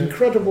got these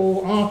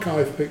incredible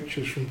archive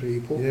pictures from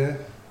people. Yeah.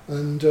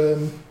 And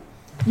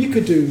you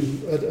could do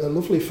a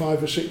lovely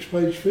 5 or 6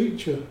 page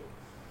feature,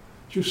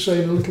 just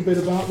saying a little bit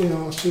about the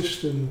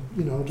artist and,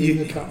 you know, doing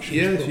the captions.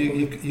 Yes,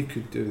 you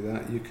could do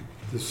that.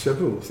 There's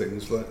several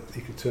things like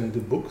you could turn into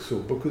books or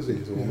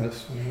bookazines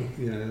almost.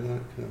 You know,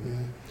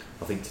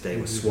 I think today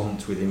we're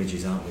swamped with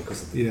images, aren't we,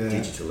 because of the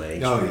digital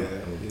age. Oh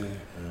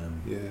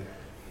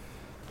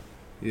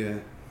yeah.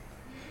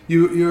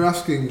 You're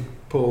asking,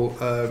 Paul,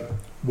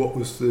 what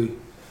was the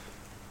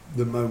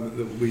moment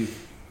that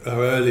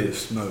our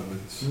earliest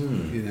moments,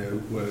 you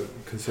know, were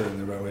concerning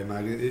the Railway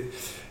Mag.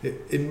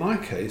 In my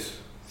case,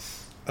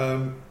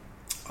 I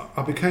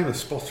became a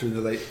spotter in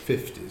the late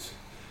 50s.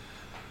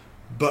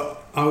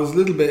 But I was a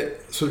little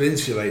bit sort of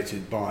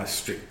insulated by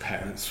strict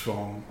parents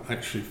from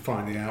actually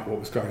finding out what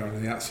was going on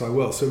in the outside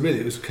world. So really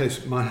it was a case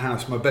of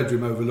my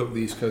bedroom overlooked the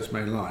East Coast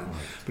Main Line,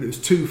 but it was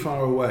too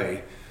far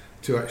away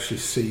to actually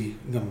see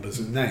numbers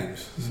and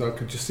names. So I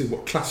could just see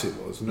what class it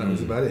was, and that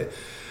was about it.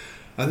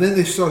 And then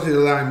they started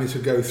allowing me to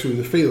go through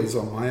the fields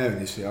on my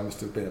own, you see. I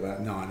must have been about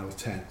 9 or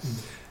 10.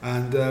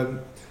 And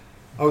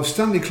I was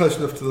standing close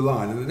enough to the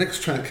line, and the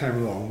next train that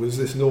came along was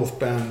this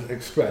northbound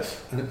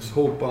express, and it was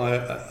hauled by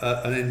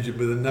an engine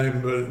with a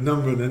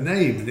number and a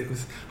name, and I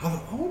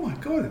thought, oh my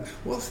God,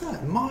 what's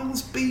that?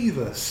 Miles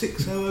Beaver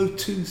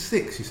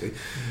 60026, you see.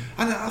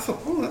 And I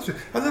thought, oh, that's it.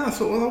 And then I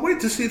thought, well, I'll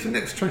wait to see if the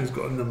next train's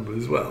got a number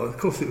as well. And of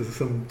course, it was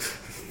some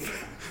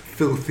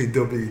filthy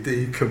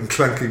WD come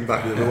clanking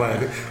back the other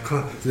way.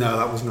 No,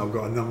 that was not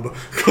got a number.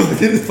 Because I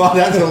didn't find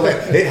out until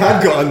it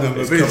had got a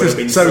number. But it was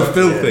just so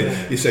filthy,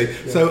 you see.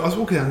 Yeah. So I was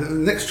walking down,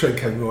 and the next train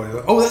came along.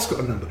 Like, oh, that's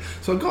got a number.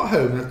 So I got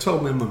home and I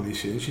told my mum, you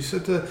see, and she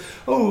said,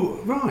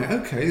 oh, right,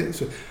 okay.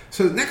 So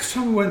next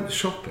time we went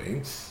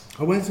shopping,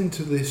 I went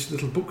into this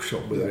little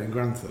bookshop with her in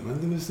Grantham, and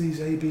there was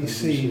these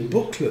ABC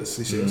booklets.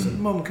 You see, I said,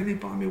 "Mum, can you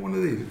buy me one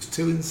of these?" It was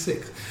 2 and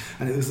 6,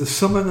 and it was the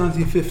summer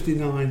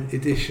 1959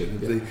 edition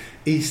of the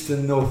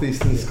Eastern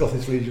Northeastern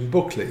Scottish Region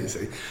booklet. You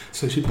see,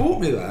 so she bought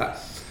me that.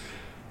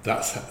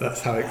 That's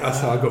how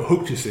I got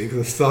hooked. You see, because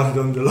I started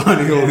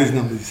underlining all these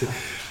numbers. You see.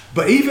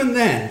 But even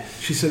then,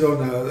 she said, "Oh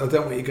no, I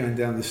don't want you going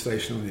down the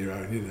station on your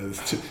own. You know,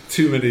 there's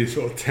too many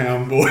sort of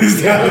town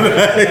boys down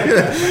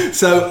there."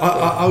 So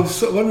I was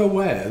sort of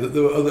unaware that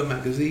there were other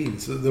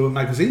magazines. That there were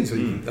magazines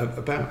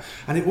about,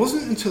 and it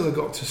wasn't until I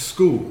got to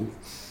school.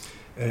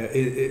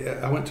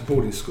 I went to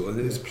boarding school, and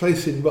there's a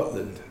place in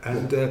Rutland,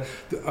 and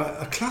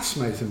a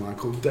classmate of mine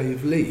called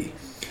Dave Lee,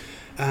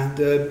 and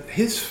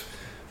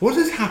what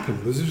had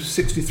happened was it was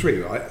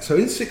 63, right? So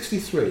in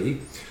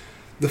 63.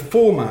 The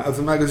format of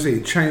the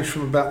magazine changed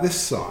from about this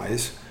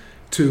size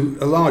to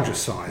a larger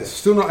size.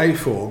 Still not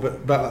A4, but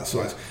about that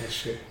size.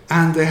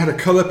 And they had a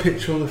colour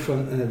picture on the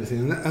front and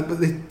everything. But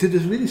they did a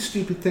really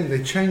stupid thing.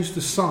 They changed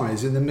the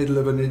size in the middle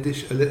of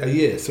a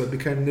year. So it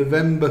became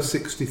November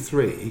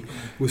 63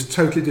 was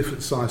totally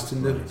different size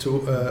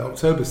to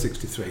October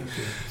 63.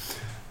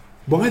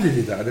 Why they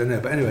did that, I don't know.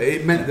 But anyway,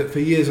 it meant that for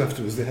years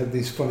afterwards they had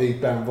these funny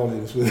bound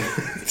volumes with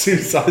 2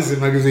 sizes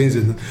of magazines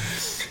in them.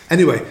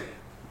 Anyway,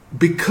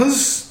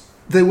 because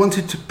they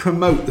wanted to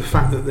promote the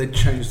fact that they'd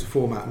changed the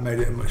format and made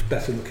it a much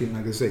better looking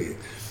magazine,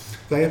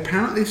 They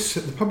apparently,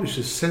 the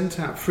publishers sent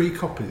out free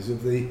copies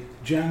of the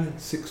Jan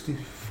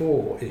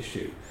 64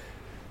 issue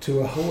to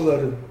a whole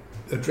load of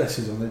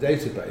addresses on the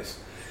database.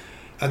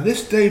 And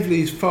this Dave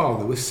Lee's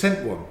father was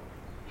sent one.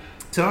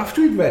 So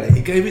after he'd read it,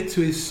 he gave it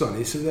to his son.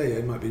 He said, "There,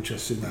 you might be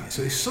interested in that."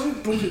 So his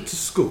son brought it to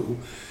school,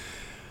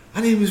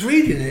 and he was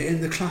reading it in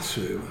the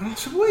classroom. And I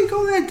said, "What you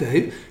got there,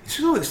 Dave?" He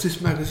said, "Oh, it's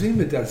this magazine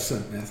my dad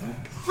sent me." I thought,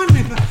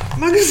 "Blimey,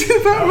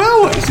 magazine about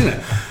railways, isn't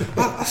it?"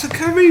 I said,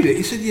 "Can I read it?"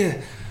 He said,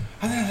 "Yeah."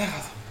 And then I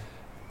thought,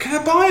 "Can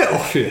I buy it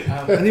off you?"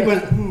 And he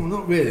went,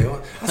 "Not really."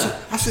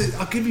 I said,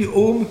 "I'll give you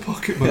all my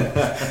pocket money."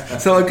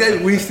 So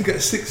we used to get a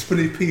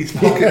 6-penny piece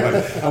pocket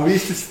money, and we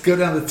used to go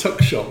down the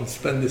tuck shop and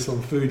spend this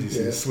on food,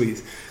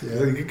 sweets.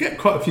 So you could get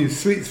quite a few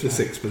sweets for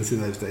 6pence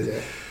in those days.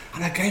 Yeah.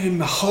 And I gave him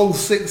the whole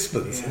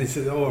 6pence, and he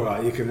said, "All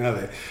right, you can have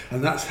it."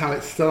 And that's how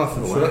it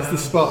started. So that's the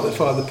spark that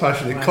fired the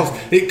passion.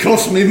 It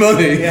cost me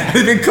money. Yeah.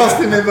 It's been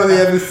costing me money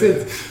ever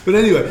since. But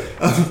anyway,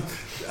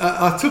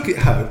 I took it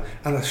home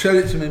and I showed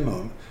it to my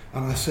mum.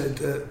 And I said,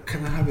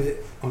 "Can I have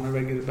it on a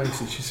regular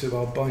basis?" She said,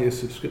 "I'll buy you a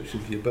subscription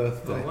for your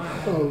birthday." Oh,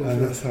 wow.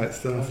 And that's how it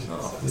started.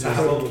 So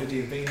how old would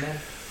you have been then?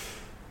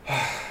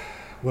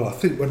 Well, I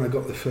think when I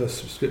got the first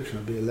subscription,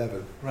 I'd be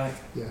 11. Right.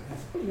 Yeah.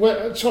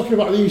 Well, talking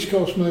about the East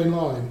Coast Main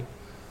Line,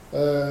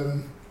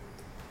 I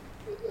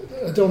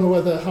don't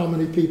know how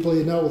many people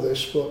you know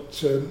this,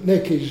 but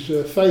Nick is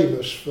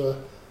famous for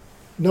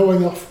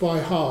knowing off by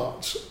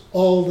heart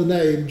all the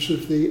names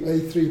of the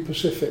A3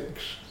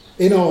 Pacifics.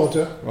 In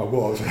order. I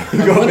was.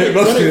 when it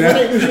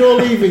was your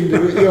leaving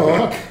do at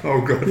York,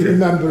 you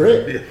remember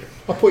it? Yeah.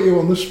 I put you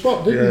on the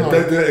spot, didn't I?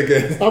 Don't do it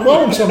again. I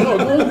won't, I'm not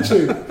going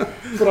to.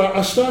 But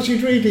I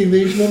started reading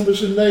these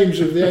numbers and names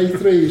of the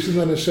A3s, and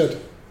then I said,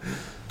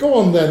 "Go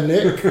on then,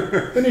 Nick."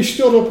 And he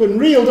stood up and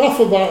reeled off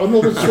about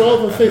another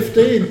 12 or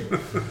 15.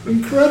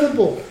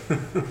 Incredible.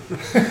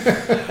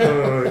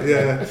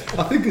 Yeah.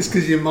 I think it's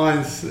because your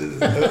mind's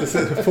at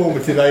a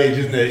formative age,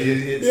 isn't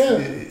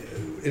it?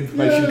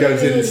 Information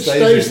goes in and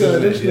stays there,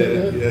 doesn't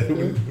it? Yeah.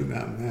 Wouldn't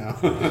happen now.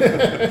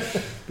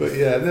 But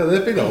yeah, no,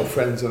 they've been old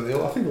friends, aren't they?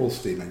 I think all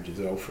steam engines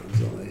are old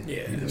friends, aren't they?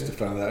 Yeah. You must have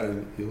found that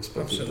in your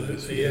spot.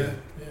 Absolutely, yeah.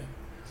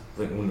 I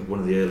think one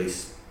of the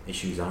earliest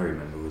issues I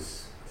remember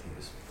was, I think it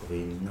was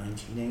probably in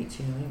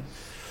 1980, I think.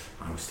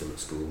 I was still at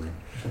school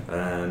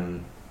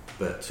then.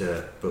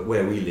 But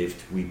where we lived,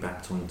 we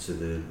backed onto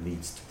the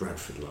Leeds to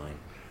Bradford line,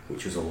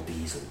 which was all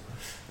diesel.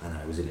 And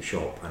I was in a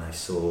shop and I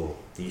saw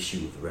the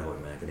issue of the Railway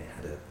Mag, and it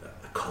had a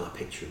colour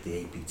picture of the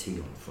APT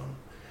on the front,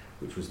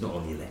 which was not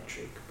on the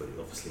electric, but it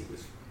obviously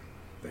was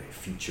very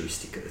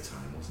futuristic at the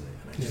time, wasn't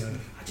it? And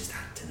I just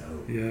had to know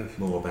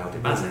more about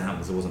it. As it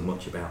happens, there wasn't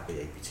much about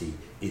the APT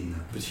in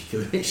that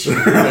particular issue,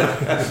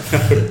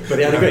 but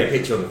it had a great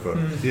picture on the front.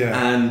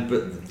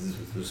 But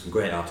there was some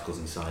great articles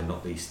inside.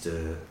 Not least,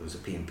 there was a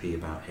P&P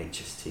about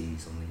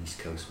HSTs on the East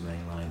Coast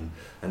Main Line,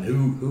 and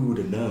who would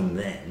have known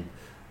then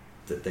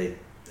that the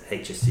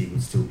HST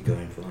would still be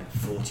going for like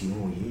 40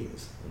 more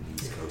years on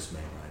the East Coast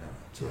Main Line.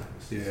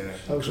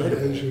 That was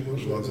amazing,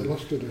 wasn't it? They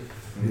must have.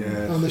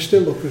 Yeah. And they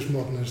still look as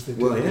modern as they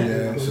did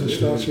when they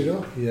started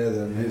off. Yeah,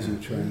 they're amazing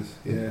trains.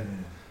 Yeah.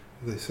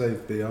 They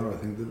saved BR, I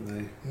think, didn't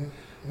they? Yeah.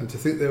 And to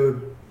think they were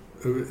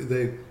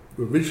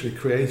originally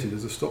created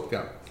as a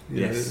stopgap.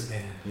 Yes.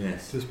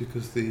 Just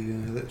because the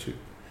electric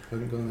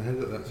hadn't gone ahead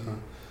at that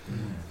time.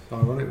 It's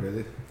ironic,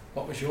 really.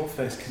 What was your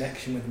first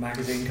connection with the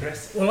magazine,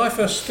 Chris? Well, I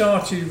first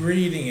started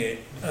reading it,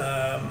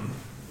 I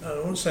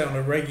won't say on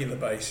a regular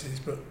basis,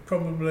 but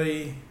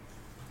probably,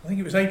 I think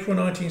it was April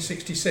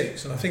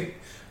 1966, and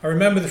I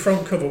remember the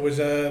front cover was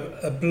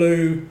a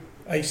blue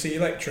AC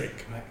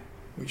Electric,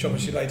 which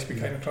obviously later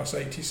became a Class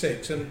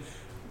 86, and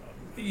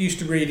I used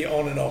to read it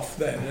on and off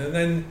then. And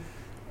then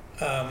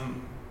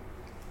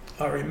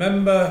I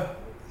remember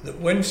that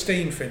when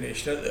Steam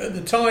finished, at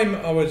the time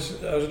I was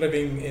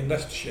living in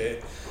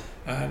Leicestershire,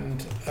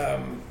 and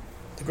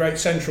the Great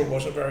Central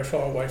wasn't very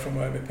far away from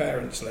where my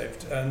parents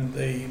lived, and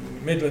the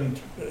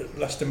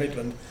Leicester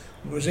Midland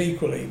was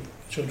equally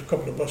sort of a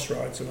couple of bus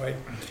rides away.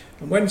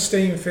 And when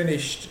Steam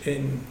finished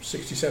in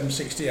 67,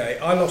 68,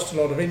 I lost a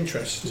lot of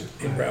interest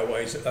in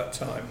railways at that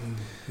time.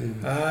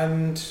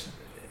 And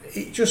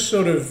it just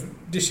sort of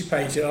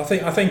dissipated. I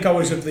think I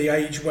was of the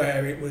age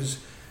where it was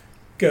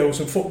girls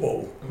and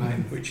football,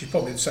 which is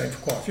probably the same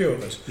for quite a few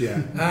of us.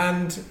 Yeah.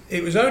 And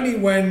it was only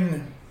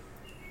when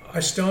I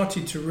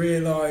started to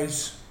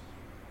realise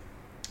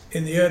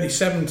in the early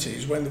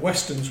 70s, when the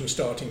Westerns were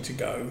starting to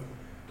go,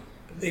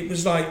 it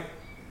was like,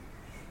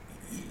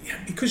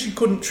 because you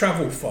couldn't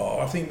travel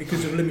far, I think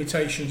because of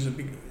limitations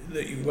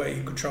where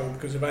you could travel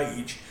because of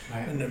age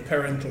and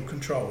parental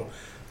control,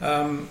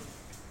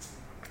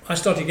 I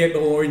started to get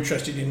more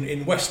interested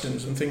in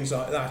Westerns and things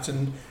like that,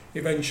 and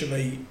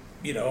eventually,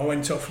 I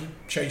went off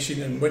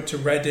chasing and went to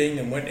Reading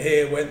and went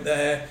here, went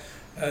there,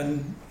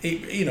 and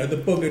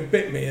the bug had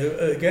bit me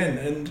again,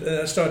 and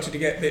I started to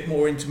get a bit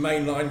more into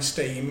mainline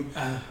steam.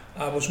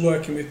 I was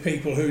working with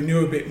people who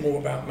knew a bit more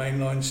about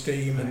mainline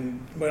steam,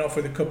 and went off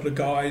with a couple of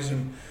guys,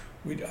 and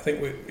I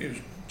think it was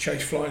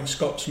Chase Flying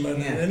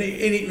Scotsman, and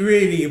it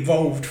really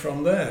evolved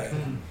from there.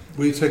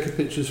 Were you taking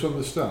pictures from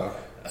the start?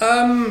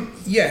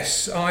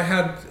 Yes,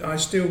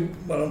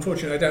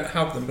 unfortunately I don't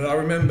have them, but I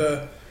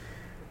remember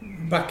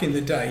back in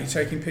the day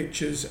taking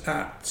pictures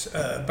at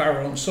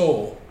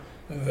Barrow-on-Soar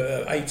of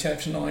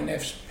 8Fs,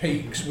 9Fs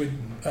peaks with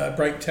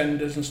brake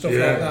tenders and stuff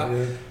like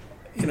that,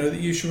 that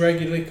used to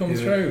regularly come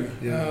through.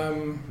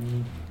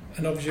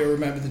 And obviously I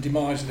remember the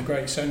demise of the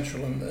Great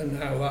Central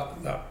and how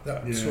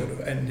that sort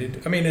of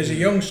ended. I mean, as a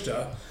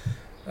youngster,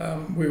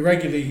 we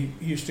regularly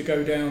used to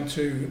go down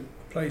to a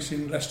place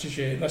in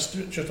Leicestershire,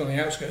 just on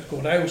the outskirts,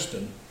 called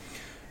Ayleston,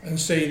 and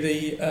see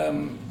the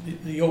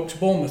York to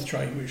Bournemouth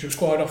train, which was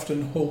quite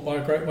often hauled by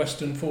a Great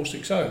Western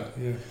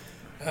 460.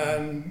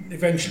 And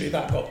eventually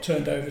that got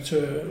turned over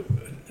to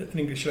an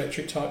English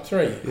Electric Type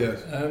 3.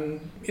 Yes. And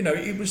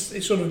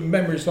it's sort of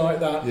memories like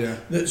that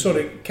that sort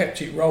of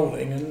kept it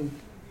rolling. And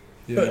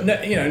but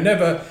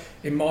never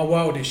in my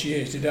wildest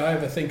years did I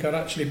ever think I'd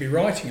actually be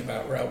writing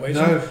about railways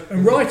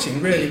and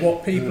writing really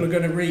what people are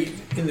going to read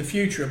in the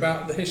future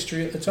about the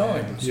history at the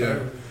time.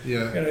 So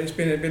it's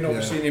been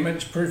obviously an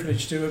immense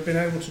privilege to have been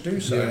able to do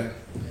so. Yeah.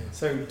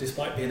 So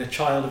despite being a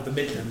child of the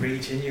Midland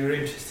region, you were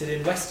interested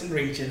in Western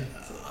region.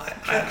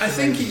 I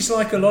think it's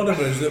like a lot of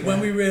us that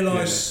when we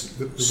realise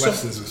the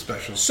Westerns are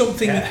special,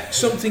 something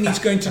is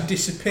going to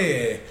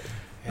disappear.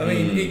 I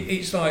mean,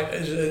 it's like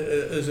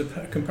as a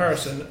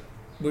comparison.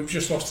 We've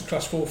just lost the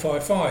Class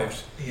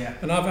 455s,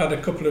 and I've had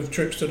a couple of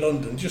trips to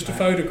London just to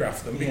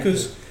photograph them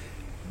because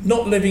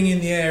not living in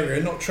the area,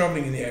 not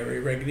travelling in the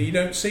area regularly, you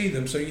don't see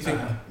them, so you think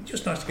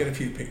just nice to get a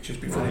few pictures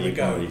before we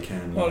go.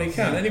 While you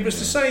can, and it was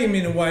the same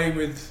in a way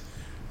with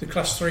the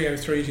Class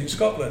 303s in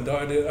Scotland. I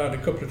had a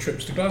couple of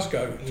trips to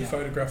Glasgow to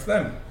photograph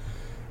them,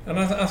 and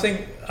I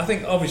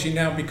think obviously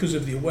now because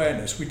of the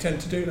awareness, we tend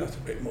to do that a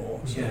bit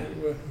more. So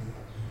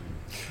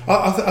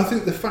I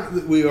think the fact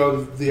that we are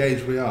the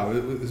age we are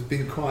has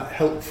been quite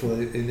helpful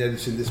in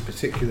editing this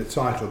particular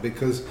title,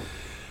 because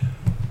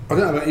I don't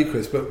know about you,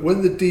 Chris, but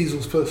when the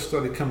diesels first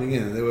started coming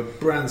in and they were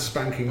brand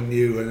spanking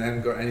new and they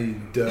hadn't got any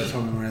dirt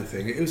on them or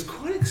anything, it was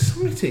quite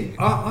exciting.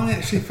 I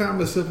actually found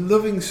myself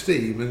loving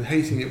steam and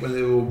hating it when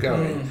they were all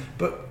going,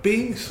 but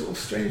being sort of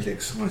strangely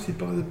excited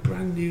by the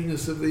brand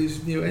newness of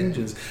these new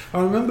engines.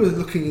 I remember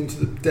looking into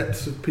the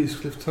depths of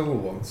Peacecliff Tunnel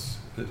once.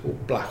 It's all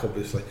black,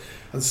 obviously,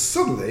 and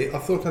suddenly I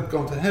thought I'd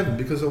gone to heaven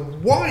because a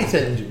white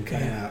engine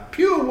came out,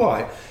 pure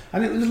white,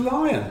 and it was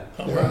Lion,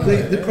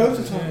 the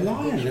prototype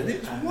Lion, and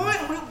it was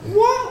white. I went,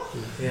 what?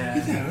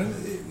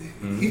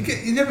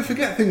 You never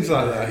forget things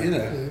like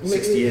that,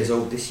 60 years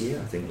old this year,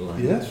 I think.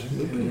 Lion. Yes,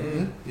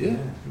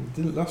 It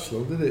didn't last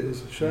long, did it? It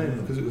was a shame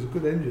because it was a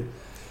good engine.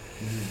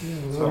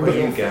 So how about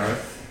you,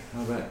 Gareth?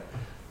 How about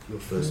your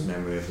first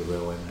memory of the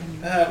railway?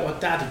 Well,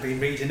 Dad had been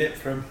reading it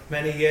for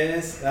many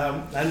years,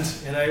 and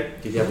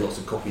Did you have lots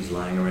of copies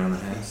lying around the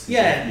house?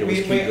 Yeah, you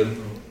always keep them.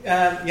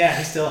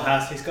 He still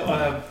has. He's got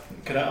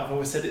I've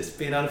always said it's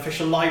been an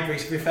unofficial library,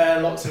 to be fair.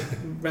 Lots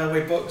of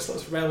railway books,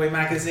 lots of railway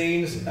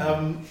magazines,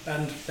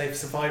 and they've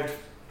survived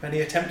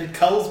many attempted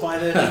culls by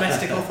the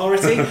domestic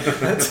authority.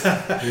 But,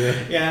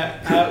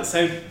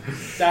 so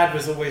Dad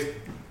was always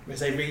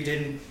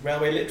reading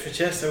railway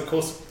literature, so of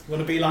course you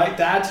want to be like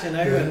Dad,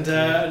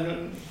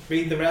 and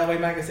read the railway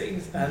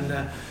magazines,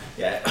 and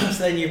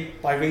so then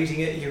by reading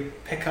it you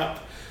pick up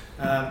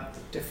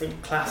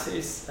different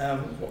classes,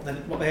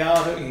 what they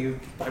are, don't you,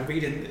 by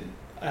reading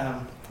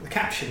the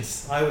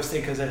captions. I always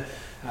think as an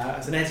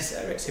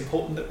editor it's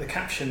important that the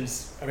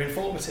captions are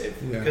informative,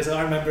 because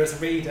I remember as a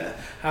reader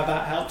how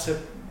that helped to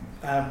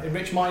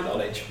enrich my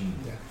knowledge.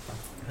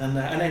 And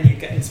then you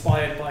get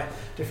inspired by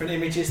different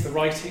images, the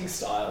writing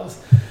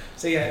styles.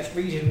 So it's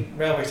reading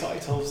railway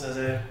titles as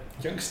a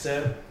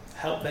youngster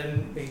helped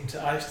then me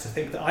to. I used to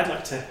think that I'd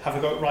like to have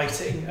a go at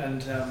writing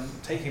and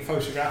taking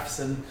photographs,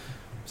 and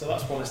so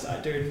that's what I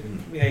started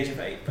doing at the age of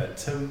 8.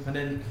 But and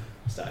then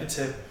started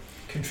to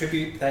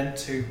contribute then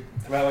to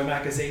the Railway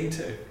magazine,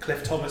 to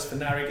Cliff Thomas for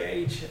narrow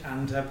gauge,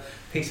 and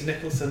Peter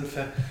Nicholson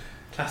for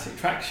classic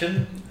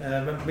traction. I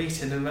remember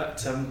meeting him at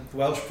the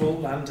Welsh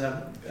Brawl, and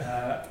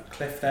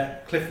Cliff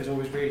there. Cliff was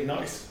always really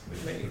nice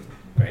with me,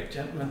 great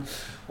gentleman,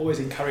 always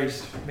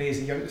encouraged me as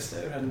a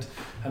youngster, and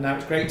now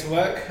it's great to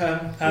work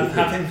and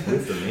have him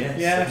with them.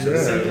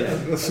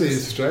 That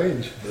seems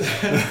strange.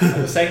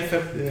 The same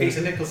for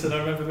Peter Nicholson. I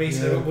remember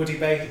meeting him at Woody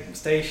Bay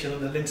Station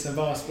on the Linton and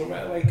Barnstaple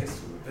Railway,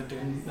 because we've been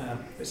doing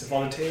bits of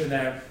volunteering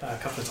there a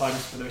couple of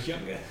times when I was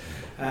younger,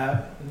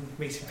 and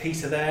meeting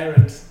Peter there,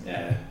 and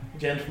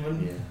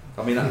gentleman.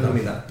 I mean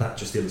that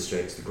just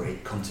illustrates the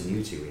great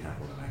continuity we have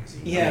on the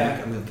magazine.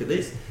 I mean, look at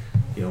this.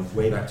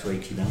 Way back to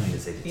 89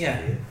 as editor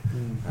here,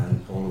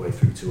 and all the way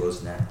through to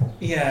us now.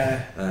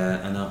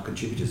 And our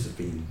contributors have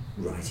been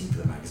writing for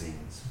the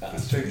magazines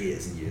for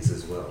years and years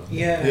as well.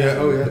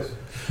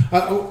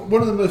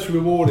 One of the most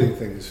rewarding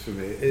things for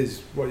me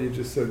is what you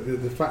just said,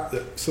 the fact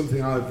that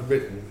something I've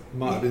written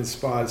might have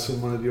inspired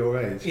someone of your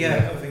age.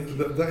 I think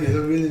that is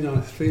a really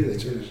nice feeling.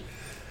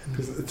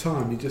 Because at the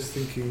time you're just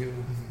thinking,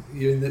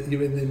 you're in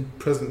the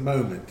present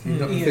moment. You're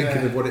not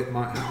thinking of what it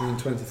might happen in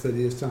 20, 30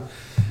 years' time.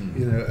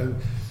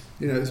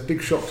 it's a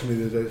big shock to me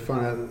that I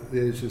found out that the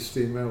Editor of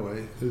Steam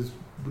Railway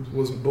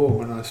wasn't born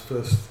when I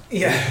first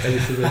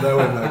edited the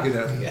Railway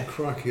Mag.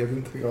 Crikey, I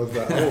didn't think I was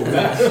that old.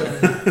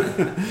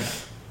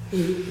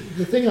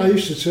 The thing I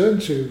used to turn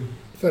to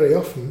very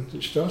often,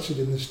 that started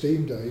in the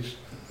steam days,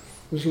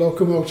 was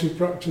locomotive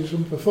practice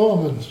and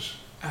performance.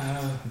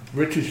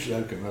 British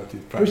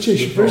locomotive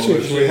practice.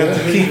 British. We had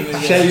to keep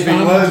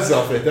shaving words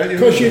off it, don't you?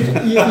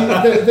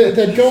 Because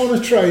they'd go on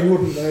a train,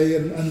 wouldn't they,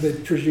 and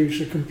they'd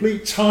produce a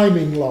complete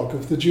timing log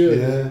of the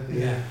journey.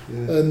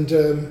 And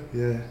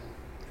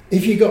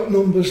if you got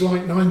numbers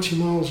like 90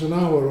 miles an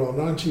hour or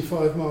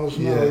 95 miles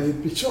an hour,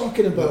 you'd be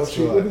talking about it,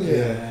 wouldn't you?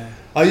 Yeah.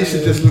 I used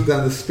to just look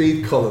down the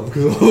speed column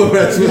because all the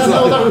rest was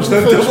that was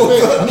the first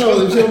bit. No,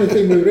 it was the only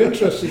thing we were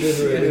interested in,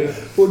 really.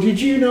 But did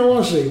you know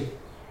Ozzy?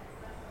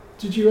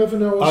 Did you ever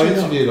know Ozzy? I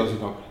interviewed Ozzy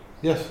Knock.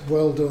 Yes.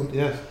 Well done.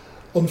 Yes.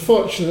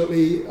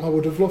 Unfortunately, I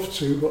would have loved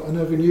to, but I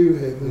never knew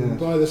him. And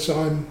by the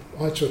time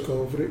I took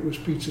over, it was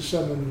Peter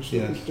Semmons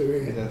that was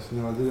doing it. Yes,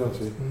 no, I did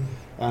Ozzy.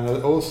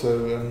 And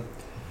also,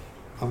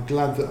 I'm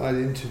glad that I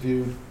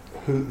interviewed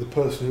the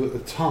person who at the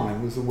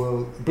time was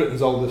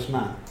Britain's oldest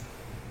man.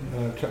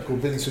 A chap called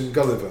Vincent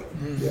Gulliver,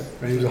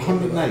 and he was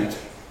 108,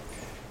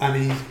 and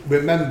he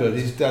remembered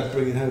his dad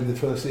bringing home the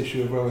first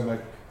issue of Railway Mag.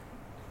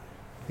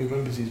 He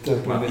remembers his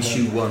dad bringing it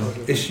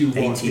home. Issue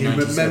 1. He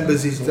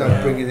remembers his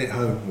dad bringing it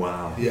home.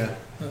 Wow. Yeah.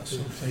 That's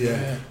something.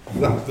 Yeah.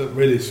 That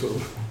really sort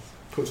of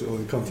puts it all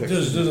in context. It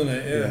does, doesn't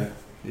it?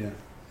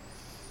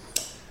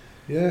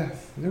 Yeah.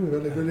 No, we've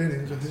had a good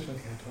innings, I think.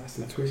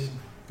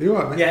 You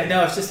all right, mate? Yeah, no,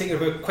 I was just thinking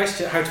of a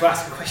question, how to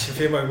ask a question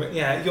for a moment.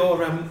 Yeah,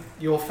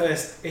 your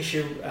first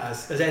issue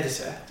as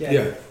editor.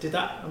 Did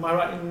that? Am I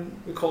right in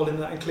recalling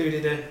that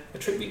included a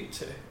tribute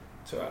to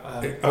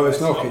OS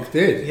Knock? It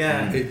did.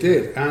 Yeah, it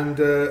did, and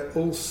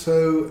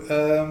also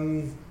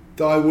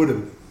Di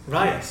Woodham.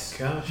 Right.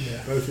 Gosh.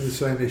 Yeah. Both in the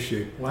same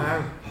issue.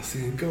 Wow. I was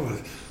thinking,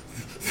 God.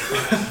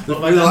 No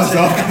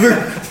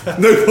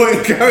point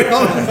in carrying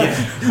on.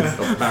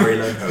 Barry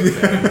Loco.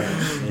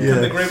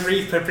 Can the Grim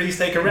Reaper please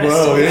take a rest?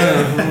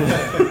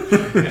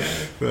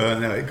 Well,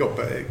 no, it got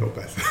better.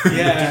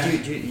 Yeah.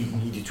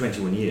 You did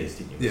 21 years,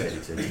 didn't you?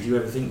 Yes. Did you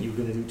ever think you were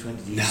going to do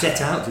 20? Did you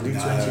set out to do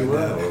 21?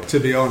 No. To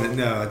be honest,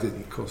 no, I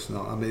didn't. Of course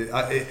not. I mean,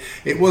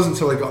 it wasn't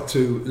until I got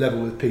to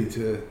level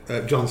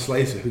with John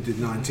Slater, who did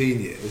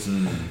 19 years.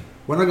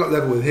 When I got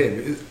level with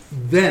him,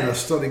 then I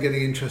started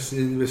getting interested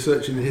in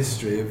researching the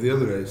history of the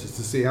other editors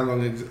to see how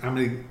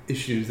many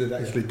issues they'd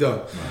actually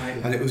done.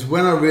 Right. And it was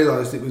when I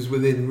realised it was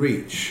within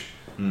reach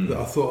that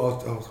I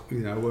thought,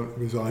 I won't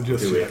resign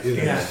just yet.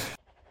 Yeah.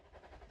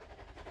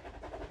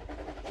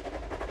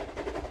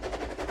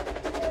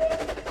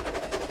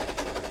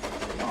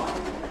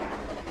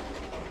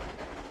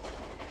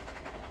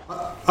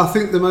 I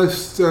think the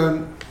most,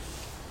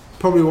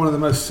 probably one of the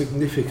most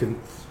significant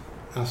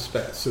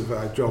aspects of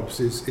our jobs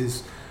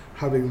is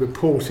having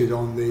reported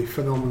on the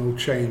phenomenal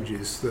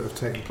changes that have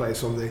taken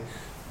place on the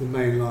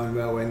mainline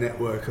railway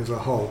network as a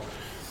whole.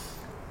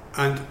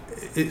 And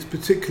it's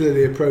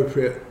particularly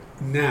appropriate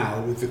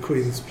now, with the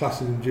Queen's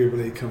Platinum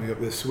Jubilee coming up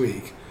this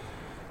week,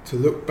 to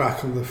look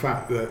back on the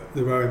fact that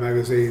the Railway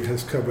magazine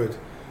has covered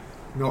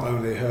not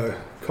only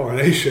her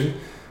coronation,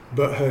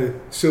 but her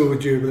Silver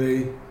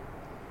Jubilee,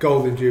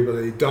 Golden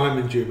Jubilee,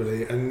 Diamond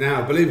Jubilee, and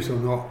now, believe it or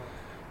not,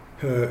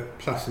 her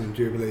Platinum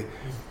Jubilee.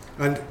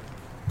 And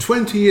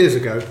 20 years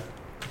ago,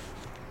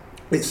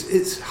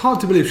 it's hard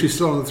to believe she's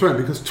still on the throne,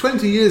 because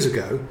 20 years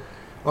ago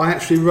I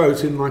actually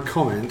wrote in my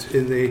comment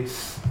in the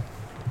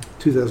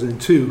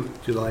 2002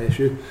 July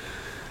issue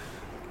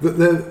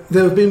that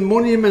there have been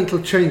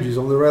monumental changes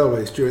on the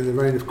railways during the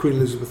reign of Queen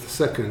Elizabeth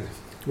II.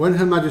 When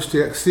Her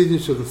Majesty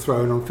acceded to the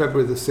throne on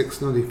February the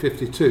 6th,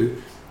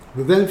 1952,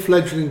 the then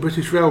fledgling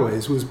British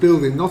Railways was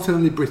building not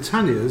only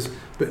Britannia's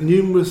but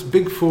numerous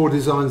Big Four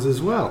designs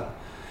as well.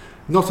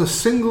 Not a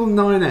single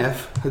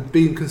 9F had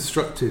been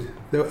constructed.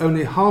 There were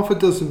only half a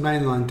dozen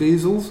mainline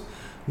diesels.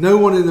 No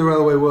one in the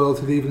railway world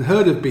had even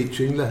heard of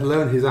Beeching, let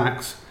alone his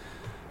axe.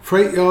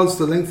 Freight yards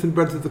the length and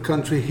breadth of the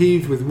country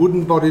heaved with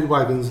wooden-bodied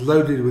wagons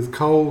loaded with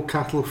coal,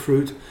 cattle,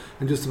 fruit,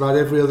 and just about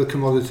every other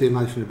commodity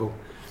imaginable.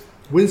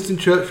 Winston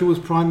Churchill was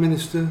Prime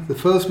Minister. The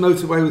first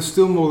motorway was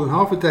still more than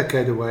half a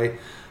decade away,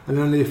 and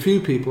only a few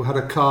people had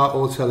a car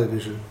or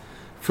television.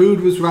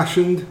 Food was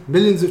rationed.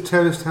 Millions of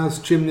terraced house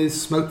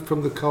chimneys smoked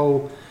from the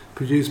coal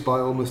produced by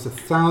almost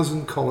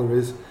 1,000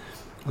 collieries,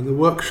 and the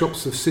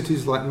workshops of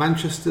cities like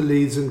Manchester,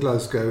 Leeds and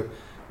Glasgow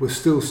were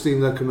still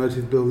steam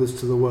locomotive builders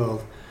to the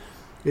world.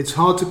 It's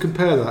hard to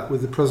compare that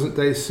with the present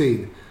day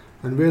scene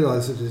and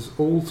realise that it has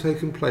all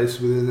taken place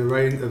within the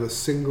reign of a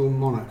single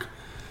monarch.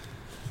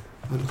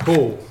 And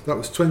Paul, that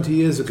was 20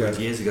 years ago.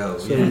 20 years ago,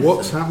 so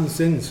what's happened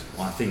since?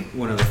 Well, I think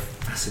one of the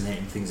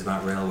fascinating things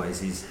about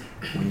railways is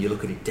when you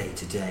look at it day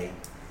to day,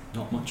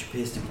 not much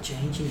appears to be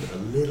changing, but a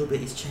little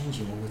bit is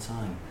changing all the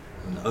time.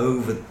 And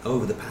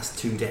over the past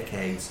 2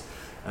 decades,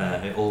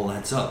 it all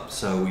adds up.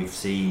 So we've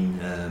seen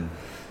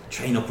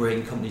train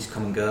operating companies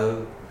come and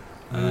go.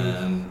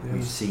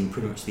 We've seen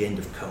pretty much the end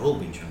of coal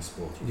being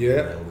transported,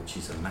 which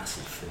is a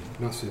massive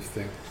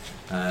thing.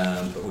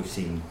 But we've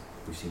seen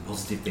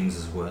positive things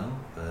as well.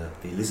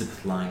 The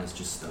Elizabeth line has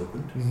just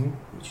opened,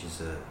 which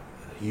is a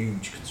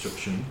huge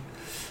construction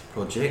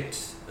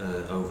project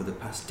over the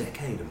past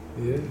decade or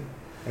more.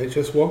 Yeah,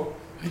 HS1.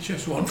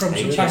 HS1 from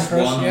St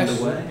Pancras, yes.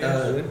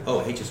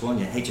 HS1,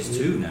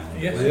 HS2 now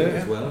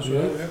as well. That's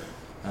right,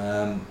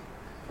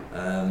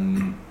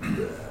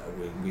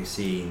 we're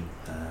seeing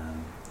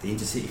the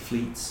intercity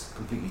fleets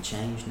completely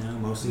changed now.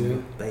 Most of them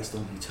are based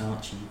on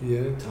Hitachi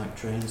type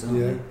trains,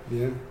 aren't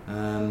they?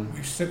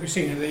 We've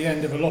seen at the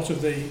end of a lot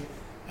of the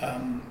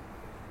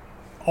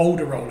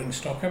older rolling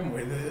stock, haven't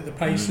we? The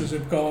Pacers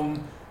have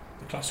gone,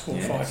 the Class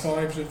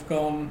 455s have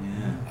gone.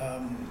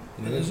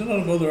 There's a lot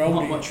of other old.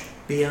 Not much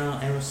BR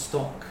era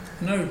stock.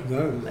 No.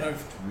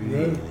 Left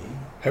really. No.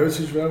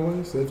 Heritage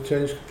Railways, they've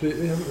changed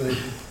completely, haven't they?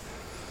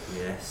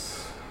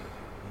 Yes.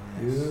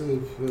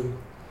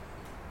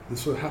 The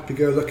sort of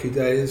happy-go-lucky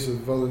days of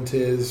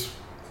volunteers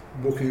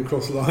walking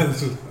across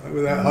lines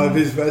without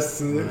high-vis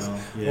vests, and it's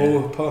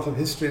all part of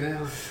history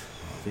now.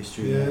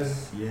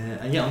 Yes.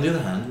 And yet on the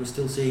other hand, we're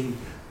still seeing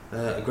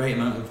a great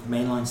amount of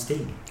mainline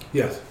steam.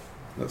 Yes,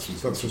 that's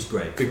just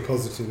great. Big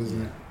positive,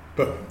 isn't it?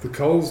 But the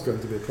coal's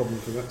going to be a problem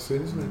for that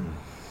soon, isn't it?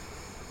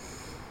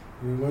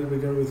 Where do we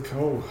go with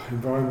coal,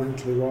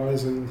 environmentally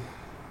wise and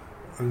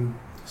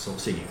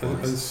sourcing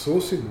wise? And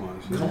sourcing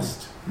wise,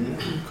 cost.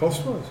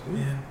 Cost wise,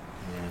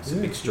 it's a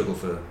big struggle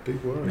for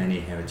many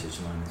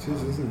heritage lines. It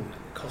is, isn't it?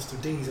 Cost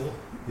of diesel.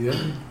 Yeah.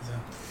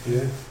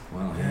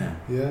 Well,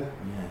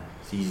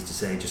 it's easy to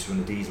say just run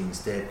a diesel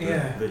instead,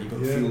 but you've got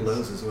to fuel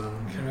those as well.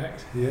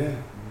 Correct. Yeah.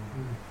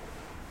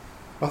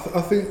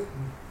 I think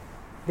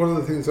one of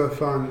the things I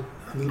find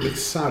a little bit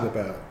sad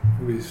about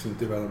recent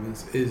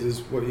developments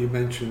is what you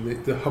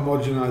mentioned, the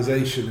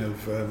homogenisation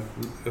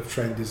of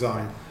train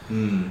design.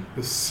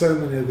 There's so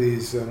many of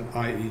these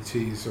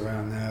IETs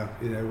around now,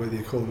 whether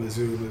you call them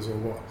Azumas or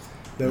what,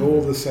 they're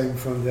all the same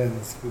front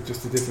ends with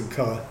just a different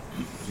colour.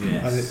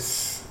 Yes. And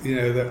it's,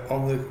 they're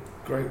on the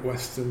Great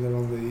Western, they're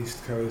on the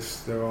East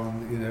Coast, they're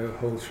on,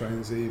 Hull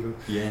trains even.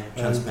 Yeah,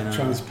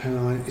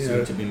 Transpennine.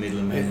 Soon to be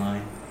Midland Main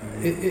Line.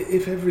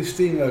 If every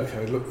steam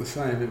loco looked the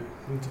same, it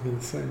wouldn't have been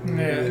the same.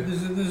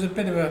 There's a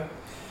bit of a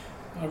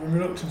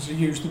reluctance to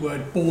use the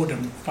word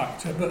boredom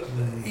factor, but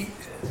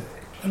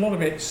a lot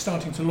of it's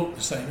starting to look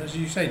the same, as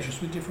you say,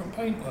 just with different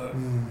paintwork.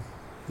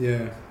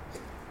 Yeah.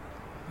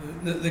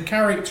 The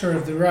character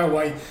of the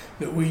railway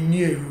that we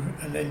knew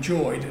and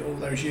enjoyed all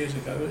those years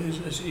ago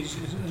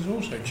has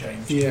also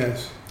changed.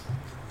 Yes.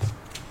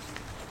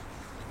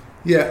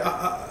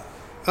 Yeah.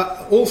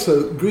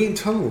 Also, green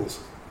tunnels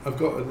have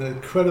got an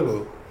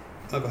incredible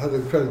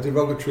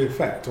derogatory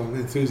effect on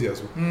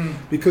enthusiasm,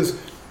 because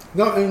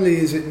not only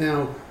is it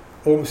now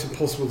almost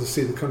impossible to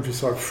see the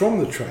countryside from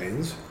the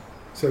trains,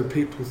 so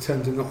people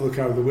tend to not look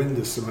out of the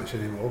windows so much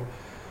anymore,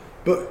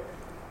 but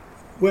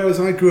whereas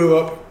I grew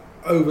up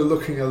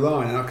overlooking a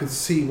line and I could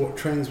see what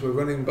trains were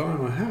running by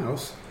my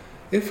house,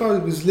 if I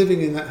was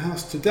living in that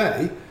house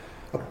today,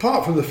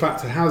 apart from the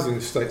fact a housing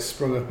estate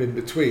sprung up in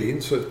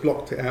between, so it's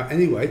blocked it out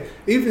anyway,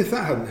 even if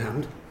that hadn't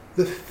happened,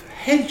 the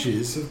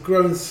hedges have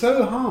grown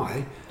so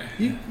high,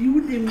 you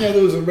wouldn't even know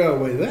there was a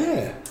railway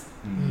there.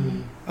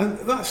 And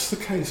that's the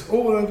case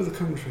all over the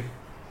country.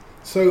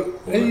 So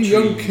any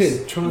young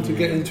kid trying to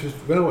get into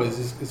railways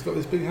has got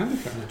this big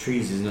handicap now.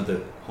 Trees is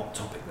another hot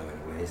topic though, in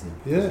a way, isn't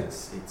it?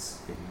 Because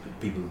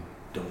people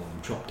don't want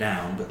them chopped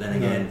down, but then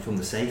again, from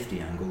the safety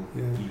angle,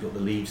 you've got the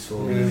leaves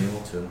falling in the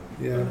autumn.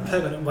 The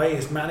permanent way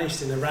is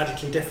managed in a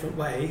radically different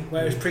way,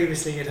 whereas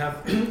previously you'd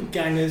have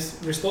gangers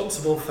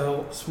responsible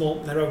for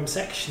their own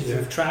sections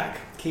of track,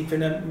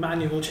 keeping a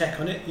manual check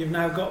on it. You've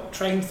now got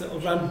trains that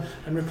will run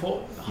and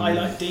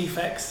highlight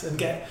defects and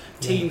get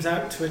teams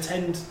out to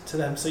attend to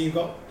them, so you've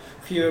got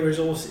fewer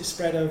resources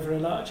spread over a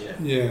larger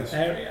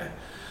area.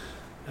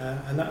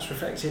 And that's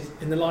reflected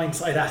in the line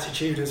side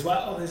attitude as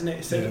well, isn't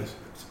it? So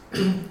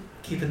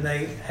keeping the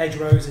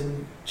hedgerows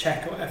in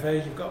check or whatever,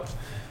 you've got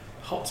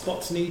hot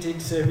spots needed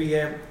to be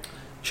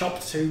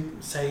chopped to,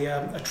 say,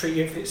 a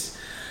tree if it's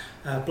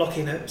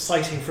blocking a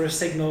sighting for a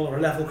signal or a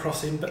level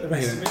crossing, but the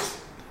rest of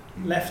it's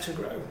left to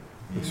grow.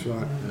 That's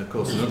right. And of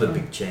course another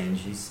big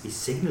change is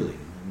signalling,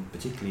 and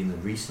particularly in the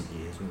recent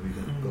years when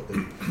we've got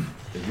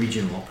the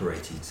regional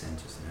operating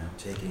centres now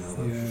taking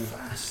over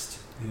vast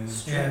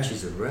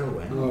stretches of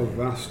railway.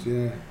 Vast,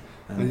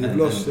 and you've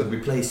lost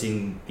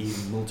replacing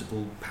even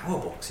multiple power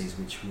boxes,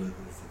 which were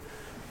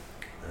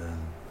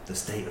the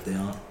state of the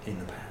art in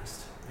the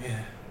past.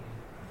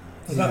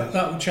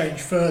 That will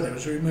change further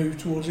as we move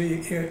towards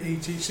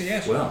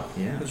ETCS. Well,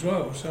 as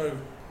well. So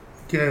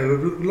Yeah,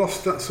 we've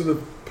lost that sort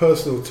of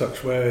personal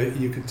touch where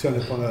you could turn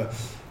up on a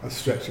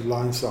stretch of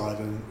line side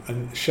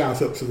and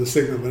shout up to the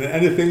signalman,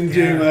 anything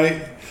due, mate?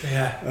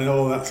 Yeah. And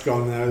all that's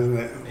gone now, isn't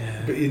it?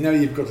 Yeah. But you know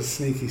you've got a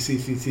sneaky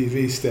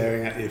CCTV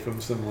staring at you from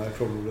somewhere,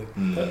 probably.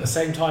 But at the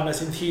same time,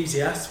 as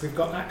enthusiasts, we've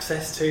got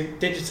access to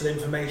digital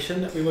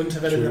information that we wouldn't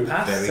have had in the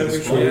past. Very so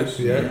we've got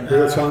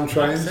real-time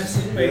trains.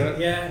 Access,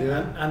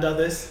 and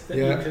others that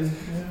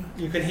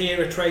you can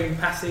hear a train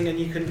passing and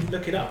you can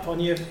look it up on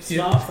your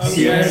smartphone.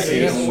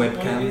 On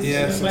webcams.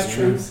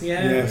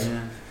 Yes.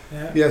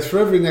 Yes, for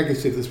every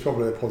negative there's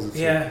probably a positive.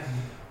 Yeah.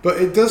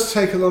 But it does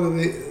take a lot of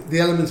the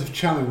element of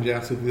challenge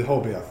out of the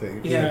hobby, I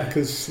think. Yeah.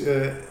 Because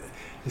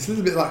it's a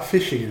little bit like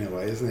fishing in a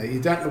way, isn't it? You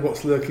don't know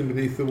what's lurking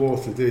beneath the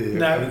water, do you?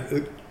 No.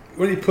 And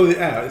when you pull it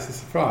out, it's a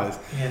surprise.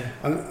 Yeah.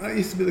 And that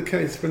used to be the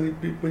case when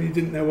you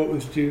didn't know what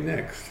was due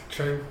next.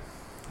 True.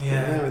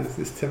 Yeah. But now there's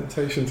this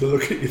temptation to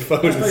look at your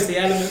phone. I suppose the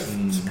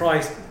element of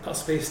surprise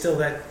possibly is still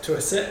there to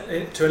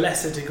a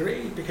lesser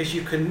degree, because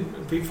you can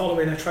be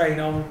following a train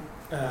on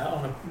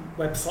a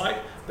website,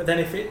 but then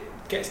if it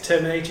gets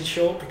terminated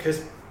short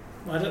because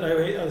I don't know,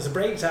 there's a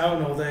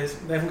breakdown or they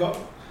haven't got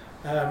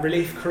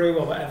relief crew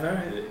or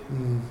whatever.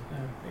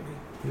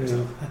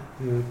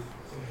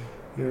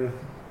 Yeah.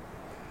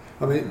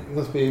 I mean, it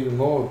must be even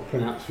more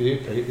pronounced for you,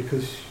 Pete,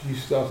 because you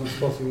started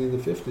spotting in the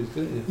 50s,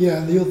 didn't you? Yeah,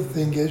 and the other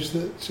thing is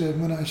that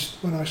when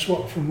I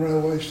swapped from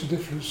railways to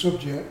different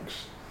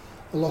subjects,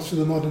 a lot of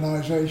the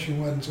modernisation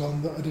went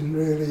on that I didn't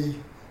really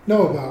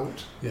know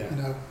about. Yeah. You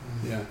know.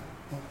 Yeah.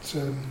 But,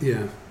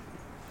 yeah.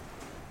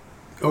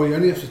 Oh, you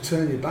only have to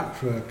turn your back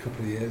for a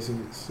couple of years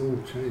and it's all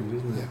changed,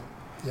 isn't it?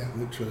 Yeah.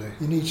 Literally.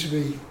 You need to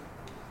be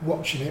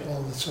watching it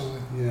all the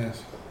time.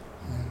 Yes.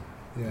 Yeah.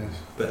 Yes.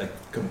 But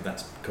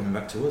that's coming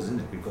back to us,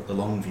 isn't it? We've got the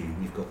long view,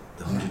 we've got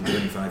the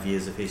 125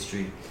 years of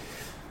history,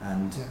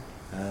 and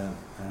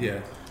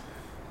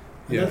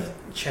Another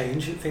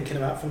change, thinking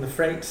about from the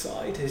freight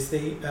side, is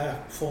the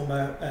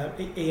former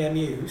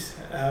EMUs,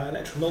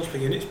 electrical multiple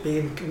units,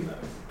 being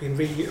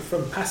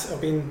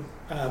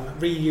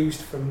reused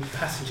from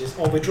passengers,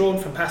 or withdrawn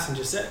from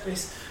passenger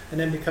service, and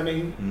then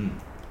carrying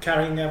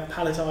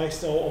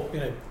palletised or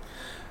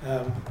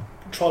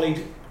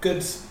trolleyed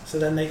goods, so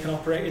then they can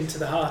operate into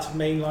the heart of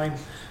mainline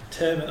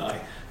termini.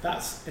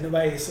 That's in a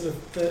way sort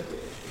of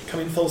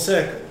coming full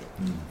circle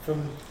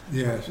from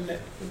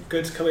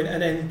goods coming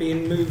and then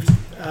being moved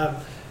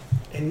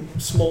in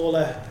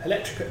smaller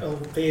electrical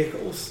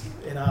vehicles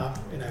in our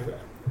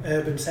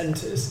urban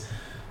centres.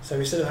 So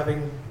instead of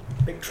having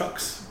big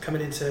trucks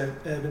coming into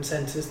urban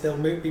centres, they'll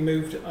be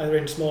moved either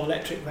in small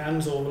electric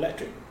vans or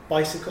electric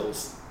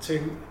bicycles.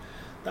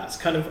 That's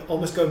kind of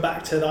almost going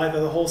back to either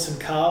the horse and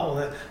car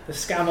or the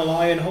Scammell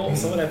Iron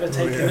Horse or whatever,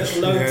 taking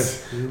little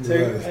loads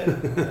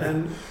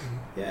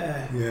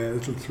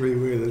little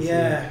three-wheelers.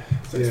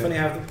 So it's funny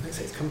how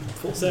it's come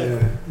full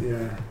circle.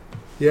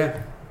 Yeah.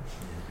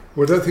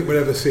 Well, I don't think we'll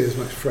ever see as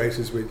much freight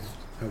as we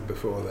had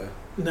before there.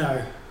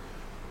 No.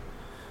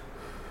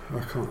 I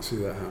can't see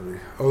that happening.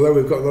 Although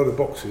we've got a lot of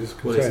boxes.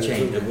 Well, it's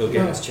changed.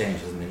 It's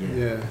changed, hasn't it?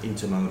 Yeah.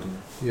 Intermodal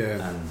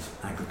and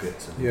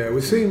aggregates. And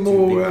we're seeing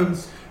more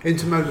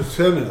intermodal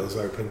terminals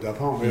opened up,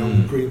 aren't we,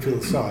 on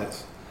greenfield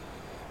sites?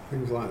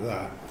 Things like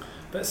that.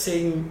 But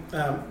seeing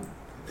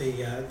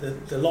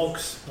the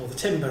logs or the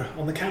timber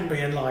on the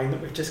Cambrian line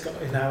that we've just got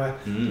in our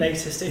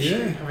latest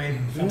issue. I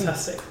mean,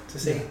 fantastic to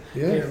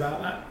hear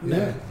about that.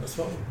 Yeah. That's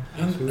what.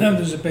 And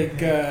there's a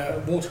big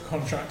water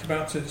contract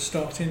about to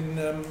start in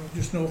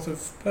just north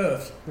of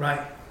Perth.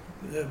 Right.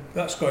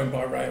 That's going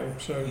by rail,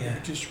 so the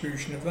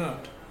distribution of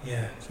that.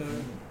 Yeah. So,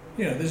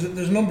 there's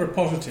a number of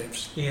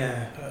positives.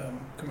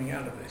 Coming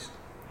out of this.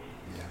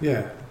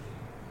 Yeah.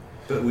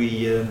 But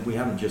we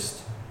haven't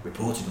just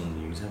reported on the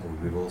news, have we?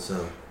 We've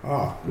also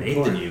made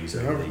the news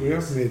over the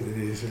years. We have made the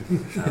news.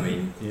 I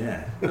mean,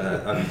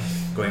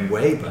 going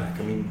way back.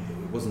 I mean,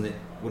 wasn't it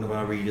one of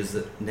our readers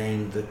that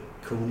named the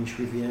Cornish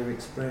Riviera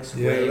Express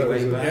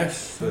way back?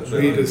 Yes.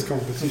 Readers'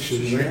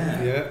 competition.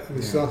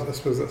 I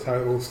suppose that's how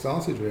it all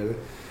started, really.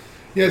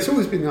 Yeah, it's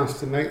always been nice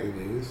to make the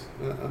news.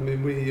 I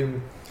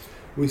mean,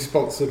 we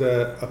sponsored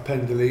a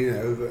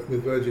Pendolino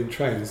with Virgin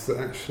Trains that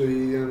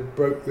actually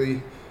broke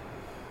the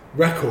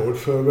record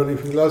for running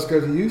from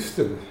Glasgow to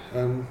Euston.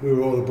 We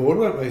were all aboard,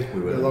 weren't we?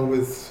 We were. Along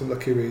with some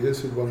lucky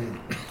readers who'd won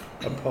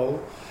a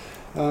poll.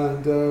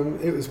 And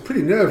it was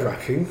pretty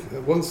nerve-wracking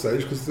at one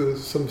stage because there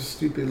was some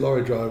stupid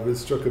lorry driver who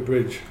struck a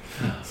bridge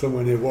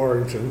somewhere near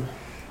Warrington.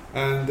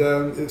 And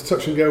it was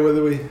touch and go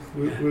whether we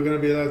were going to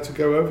be allowed to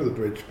go over the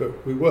bridge, but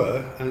we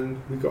were, and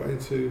we got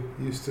into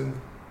Euston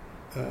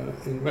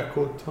in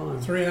record time.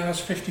 3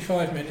 hours,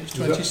 55 minutes,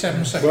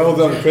 27 seconds. Well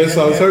done, Chris.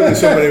 I was hoping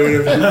somebody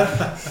would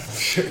have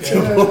checked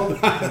up on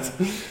that.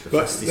 The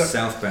fastest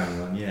southbound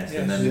run, yes.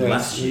 And then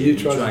last year you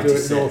tried to do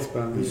it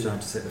northbound. You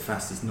tried to set the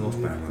fastest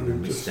northbound run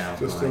and missed out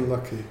just by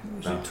unlucky.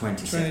 about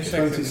 20 seconds.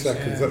 20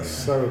 seconds. That's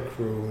so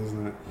cruel,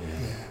 isn't it?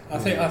 I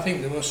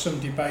think there was some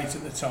debate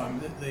at the time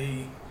that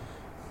the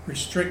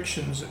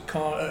restrictions at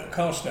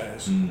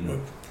Carstairs were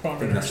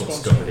primarily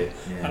responsible. What's it.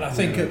 Yeah. And I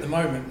think at the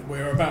moment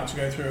we're about to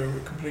go through a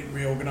complete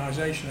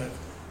reorganisation of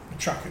the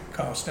track at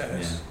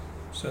Carstairs. Yeah.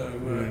 So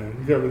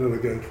you got another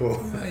go, Paul.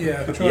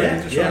 I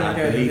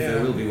believe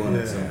there will be one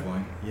at some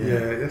point.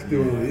 Yeah, let's do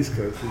one on the East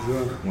Coast as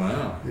well.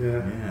 Wow.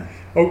 Yeah.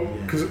 Oh,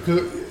 because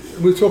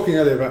we were talking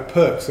earlier about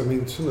perks. I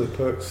mean, some of the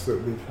perks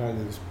that we've had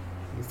is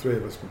the three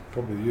of us,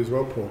 probably you as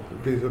well, Paul.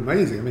 It's been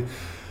amazing. I mean,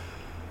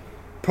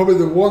 probably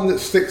the one that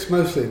sticks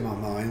mostly in my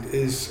mind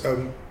is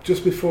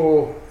just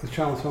before the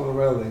Channel Tunnel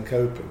Rail Link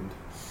opened,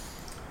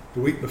 the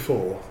week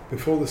before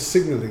the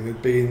signalling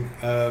had been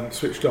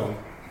switched on,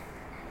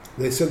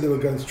 they said they were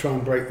going to try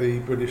and break the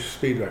British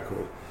speed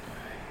record,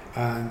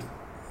 and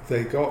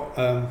they got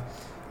a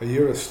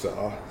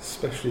Eurostar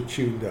specially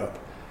tuned up,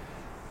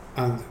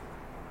 and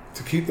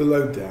to keep the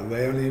load down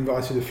they only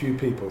invited a few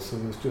people, so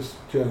there was just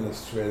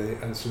journalists really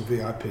and some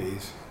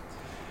VIPs,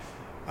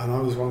 and I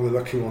was one of the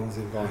lucky ones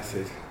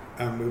invited,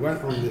 and we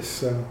went on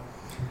this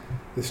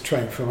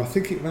train from, I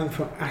think it ran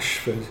from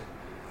Ashford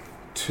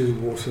to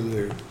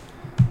Waterloo,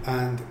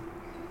 and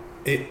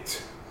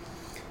it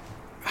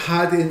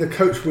had, in the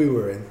coach we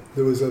were in,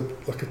 there was a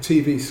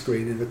TV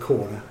screen in the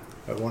corner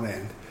at one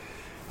end,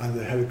 and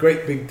they had a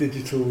great big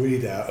digital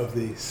readout of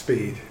the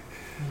speed,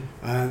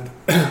 and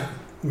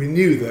we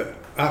knew that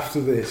after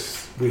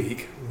this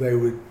week they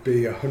would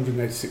be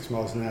 186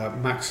 miles an hour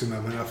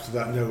maximum, and after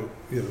that the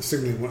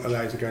signalling wouldn't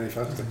allow you to go any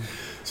faster.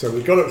 So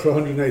we got up to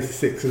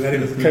 186, and then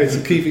it was a case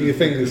of keeping your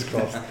fingers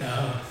crossed.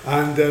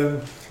 And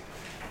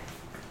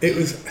it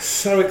was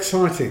so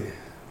exciting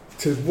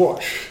to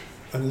watch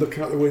and look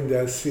out the window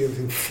and see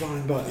everything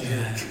flying by.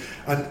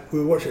 And we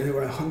were watching it, and it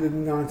went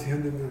 190,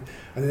 and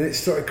then it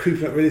started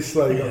creeping up really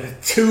slowly, got to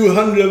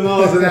 200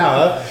 miles an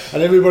hour,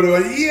 and everybody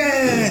went,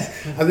 yes!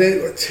 And then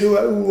it went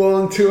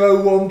 201,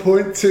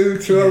 201.2,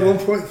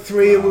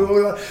 201.3, and we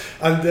were like,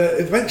 and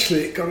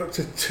eventually it got up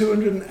to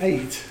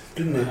 208,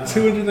 didn't it?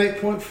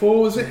 208.4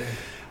 was it?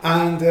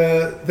 And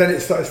then it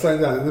started slowing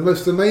down. And the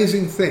most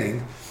amazing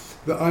thing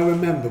that I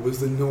remember was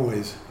the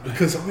noise,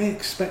 because I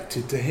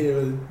expected to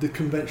hear the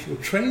conventional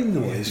train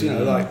noise,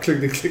 like click,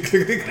 click,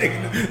 click, click, click.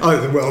 Oh,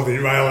 the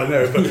welding rail, I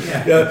know, but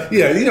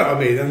you know what I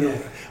mean,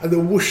 and the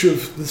whoosh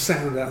of the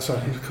sound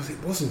outside, because it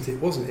wasn't.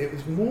 It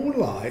was more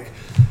like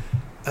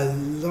a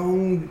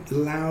long,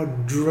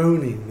 loud,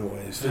 droning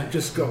noise that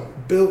just got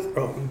built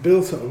up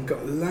and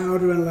got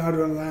louder and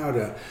louder and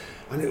louder.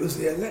 And it was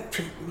the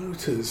electric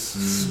motors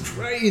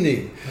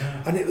straining,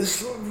 and it was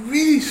sort of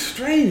really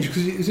strange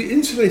because it was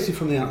insulated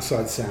from the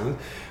outside sound,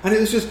 and it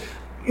was just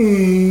and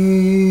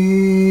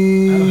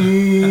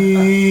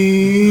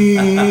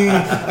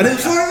it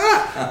was like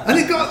that, and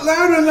it got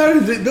louder and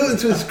louder. It built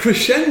into this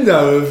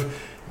crescendo of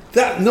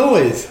that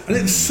noise, and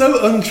it's so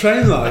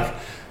untrain-like,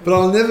 but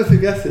I'll never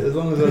forget it as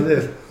long as I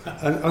live.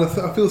 And I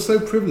feel so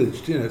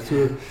privileged,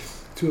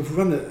 to have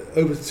run it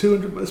over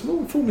 200. It's more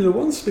than Formula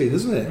One speed,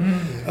 isn't it?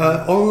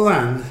 On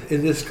land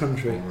in this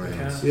country.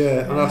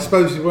 And I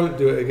suppose you won't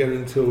do it again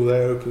until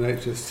they open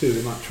HS2.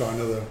 They might try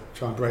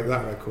and break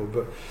that record,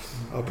 but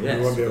I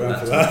probably won't be around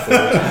for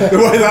that. The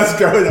way that's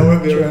going, I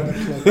won't be around.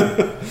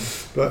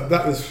 But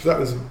that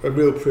was a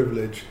real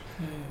privilege.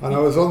 And I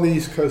was on the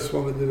East Coast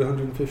one that did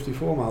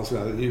 154 miles an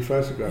hour that you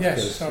photographed.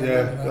 Yes, that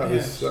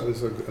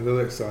was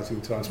another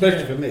exciting time,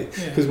 especially for me,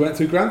 because we went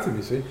through Grantham,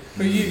 you see.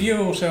 But you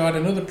also had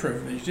another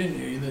privilege, didn't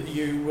you? That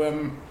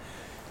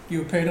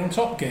you appeared on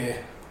Top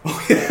Gear.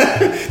 Oh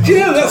yeah, do you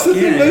know that's the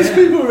thing most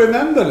people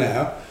remember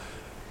now?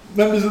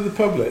 Members of the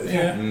public.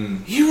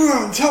 You were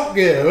on Top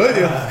Gear, weren't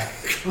you?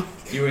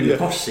 You were in the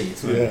posh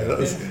seats, weren't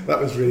you? That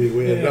was really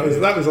weird.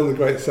 That was on the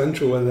Great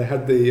Central when they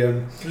had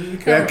the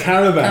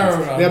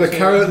caravans. They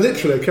had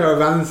literally a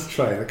caravans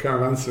train, a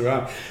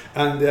caravanserai,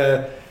 and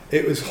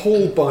it was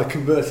hauled by a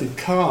converted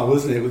car,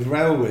 wasn't it, with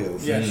rail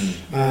wheels? Yes.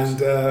 And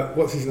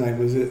what's his name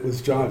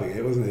was driving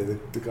it, wasn't he?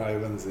 The guy who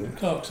runs it.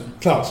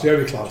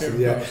 Jeremy Clarkson.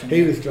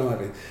 He was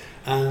driving,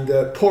 and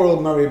poor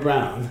old Murray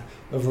Brown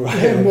of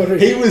rail.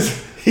 He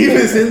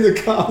was in the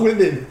car with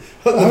him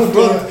at the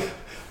front.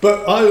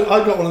 But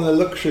I got one of the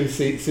luxury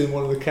seats in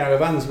one of the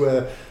caravans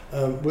where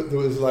there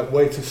was like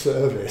waiter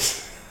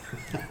service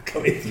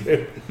coming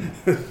through.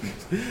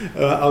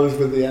 I was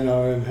with the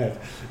NRM head,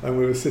 and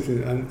we were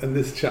sitting, and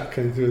this chap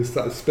came through and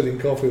started spilling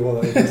coffee while I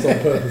was just on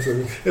purpose.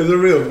 It was a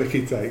real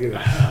Mickey take,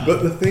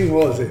 But the thing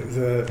was,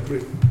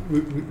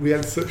 we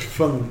had such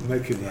fun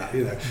making that,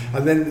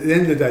 And then at the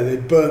end of the day,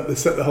 they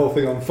set the whole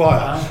thing on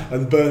fire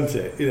and burnt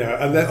it,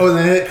 And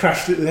then it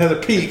crashed. They had a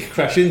peak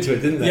crash into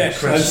it, didn't they?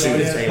 Yes,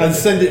 and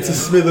send it to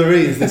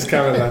smithereens. This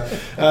caravan,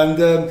 and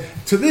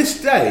to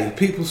this day,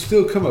 people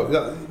still come up.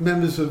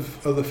 Members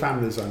of other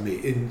families I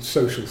meet in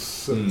social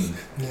circles.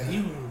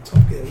 You were on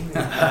Top Gear,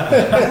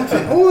 weren't you?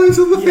 All those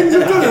other things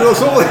I've done,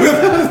 that's all they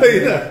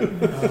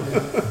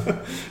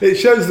remember, It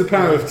shows the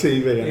power of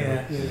TV.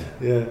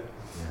 Yeah.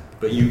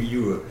 But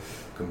you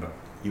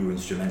were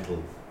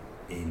instrumental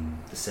in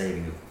the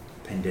saving of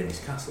Pendennis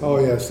Castle. Oh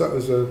yes, that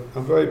was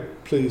I'm very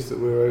pleased that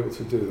we were able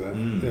to do that.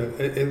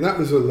 And that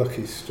was a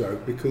lucky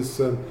stroke because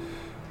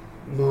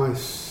my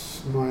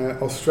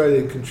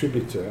Australian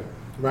contributor,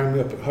 rang me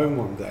up at home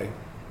one day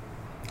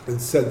and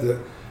said that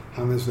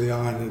Hammersley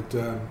Iron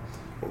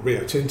or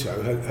Rio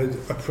Tinto had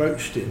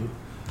approached him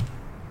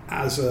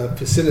as a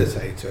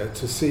facilitator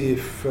to see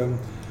if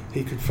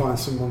he could find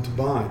someone to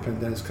buy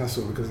Pendennis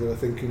Castle, because they were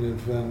thinking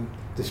of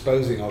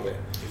disposing of it.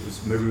 It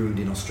was marooned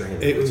in Australia.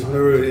 It was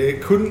marooned.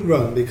 It couldn't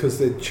run because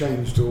they'd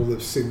changed all the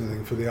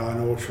signalling for the iron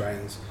ore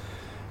trains,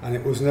 and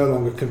it was no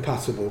longer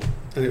compatible,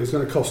 and it was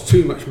going to cost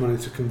too much money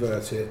to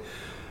convert it.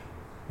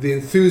 The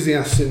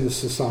enthusiasts in the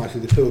society,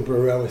 the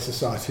Pilbara Railway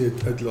Society,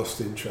 had lost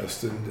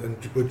interest and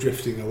were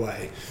drifting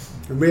away.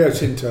 And Rio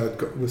Tinto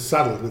was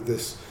saddled with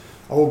this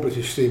old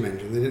British steam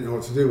engine they didn't know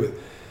what to do with.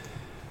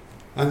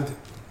 And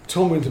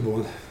Tom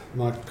Winterbourne,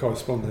 my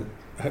correspondent,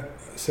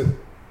 said,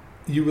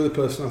 "You were the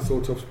person I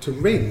thought of to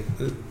ring.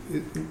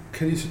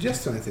 Can you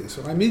suggest anything?"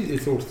 So I immediately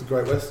thought of the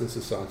Great Western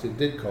Society at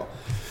Didcot,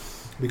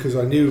 because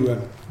I knew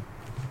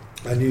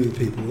the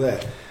people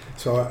there.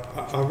 So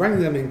I rang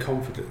them in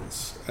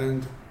confidence,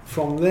 and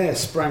from there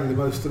sprang the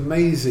most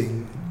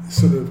amazing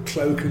sort of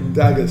cloak and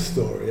dagger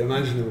story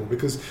imaginable,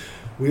 because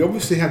we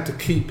obviously had to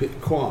keep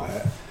it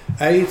quiet,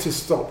 A, to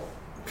stop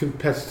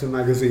competitor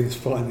magazines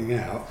finding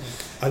out,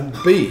 and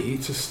B,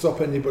 to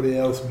stop anybody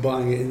else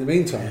buying it in the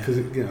meantime, because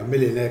a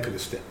millionaire could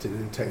have stepped in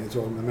and taken it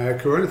to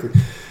America or anything.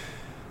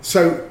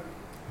 So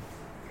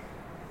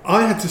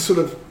I had to sort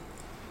of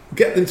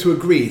get them to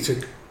agree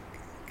to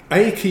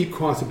A, keep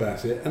quiet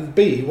about it, and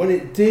B, when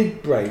it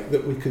did break,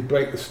 that we could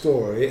break the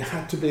story, it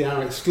had to be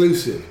our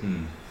exclusive.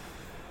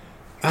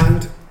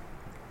 And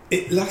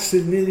it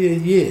lasted nearly a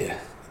year.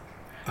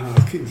 I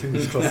keep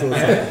fingers crossed.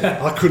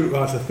 I couldn't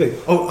write a thing.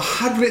 Oh, I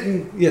had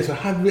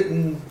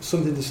written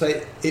something to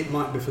say it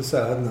might be for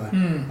sale, hadn't I?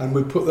 And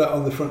we put that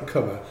on the front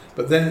cover.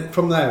 But then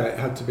from there, it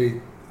had to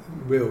be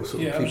real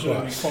sort of keep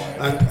quiet.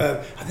 And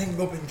I think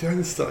Robin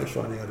Jones started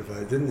finding out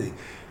about it, didn't he?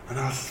 And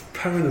I was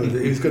paranoid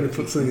that he was going to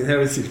put something in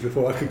Heritage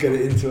before I could get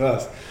it into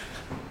us.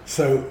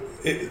 So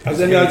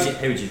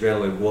Heritage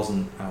Railway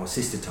wasn't our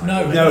sister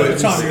title. No, it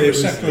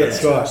was separate.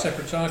 That's right.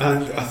 Separate title.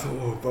 And I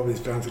thought, Bobby's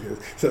bound to get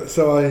it.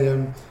 So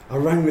I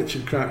rang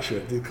Richard Croucher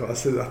at Didcot. I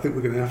said, "I think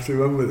we're going to have to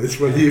run with this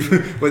when you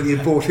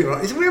bought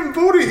it." He said, "We haven't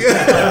bought it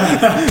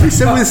yet." He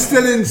said, "We're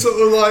still in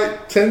sort of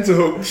like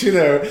tenterhooks,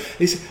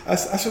 He said, I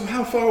said,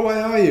 "How far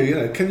away are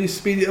you? Can you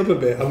speed it up a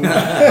bit? I'm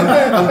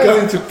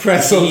going to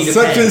press on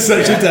such and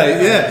such a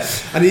date." Yeah.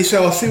 And he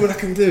said, "I'll see what I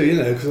can do,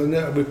 because I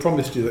know we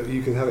promised you that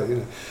you can have it,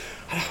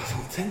 And I was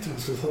on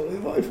tenterhooks. I thought,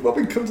 what if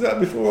Robin comes out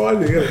before I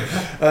do?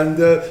 And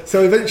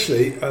so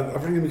eventually, I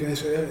rang him again.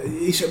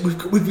 He said,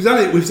 "We've done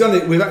it.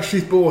 We've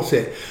actually bought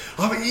it."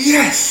 I went,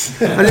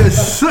 "Yes!" And it was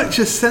such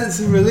a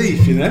sense of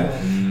relief,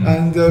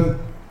 And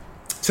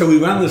so we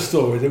ran the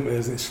story, didn't we,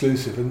 as an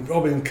exclusive? And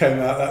Robin came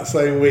out that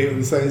same week with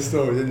the same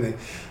story, didn't he?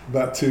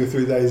 About 2 or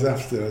 3 days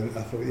after, and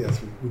I thought, yes,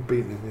 we've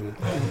beaten him,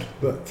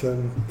 But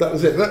that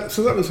was it.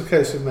 So that was a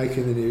case of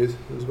making the news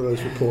as well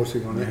as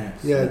reporting on it.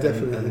 Yeah,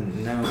 definitely.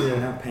 And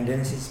now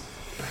Pendennis is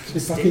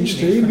back in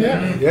steam.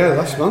 Yeah,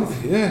 last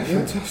month. Yeah,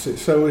 fantastic.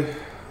 So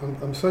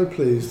I'm so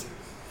pleased.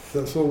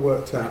 That's all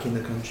worked out. Back in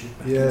the country.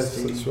 Yes,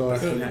 that's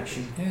right. Back in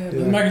action. Yeah, but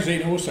the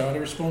magazine also had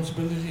a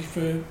responsibility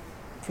for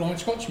Flying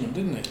Scotsman,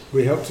 didn't it?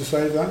 We helped to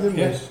save that, didn't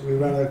we? We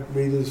ran a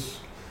reader's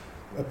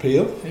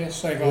appeal. Yes,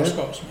 Save Our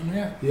Scotsman,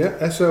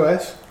 Yeah,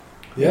 SOS.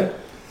 Yeah.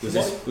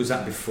 Was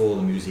that before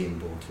the museum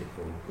bought it,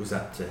 or was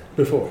that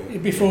before?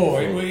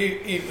 Before.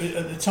 It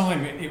at the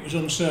time it was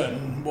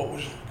uncertain what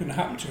was going to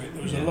happen to it.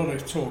 There was a lot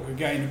of talk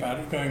again about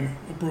it going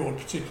abroad,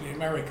 particularly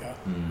America,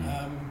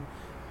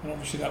 and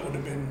obviously that would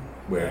have been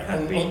where it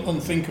had been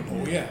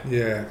unthinkable.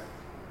 Yeah.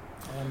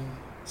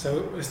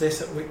 So was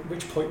this at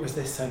which point was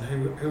this then?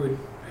 Who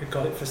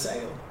got it for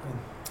sale?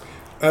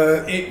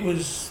 It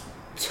was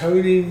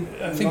Tony.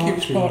 I think it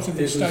was part of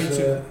the estate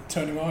of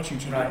Tony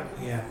Marchington, right?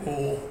 Yeah.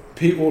 Or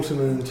Pete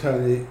Waterman and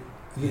Tony.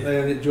 They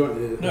owned it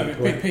jointly. No,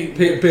 Pete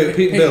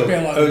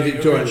Bill owned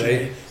it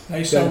jointly.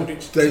 They sold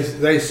it.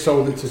 They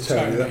sold it to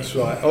Tony. That's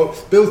right. Oh,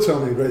 Bill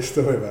told me a great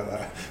story about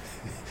that.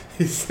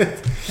 He said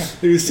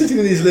he was sitting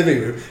in his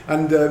living room,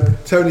 and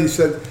Tony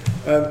said,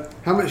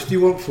 "How much do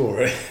you want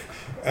for it?"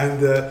 And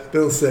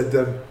Bill said,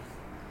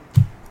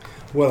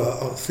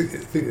 "Well, I think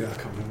I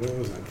can't remember what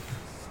was that,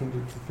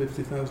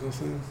 150,000 or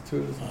something,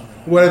 200,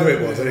 whatever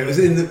it was, and it was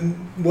in the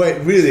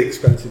really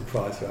expensive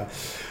price, right?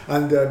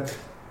 And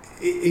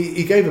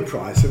he gave a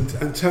price,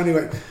 and Tony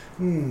went,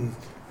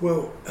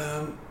 well,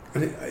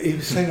 and he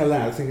was saying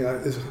aloud, thinking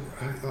there's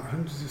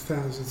hundreds of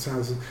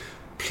thousands.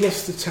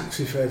 Plus the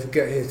taxi fare to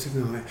get here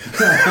tonight."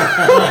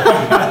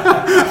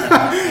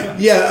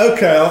 Yeah,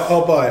 okay,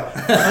 I'll buy it.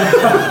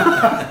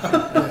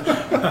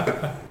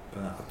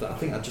 I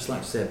think I'd just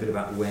like to say a bit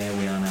about where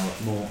we are now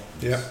at Morton's.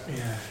 Yeah.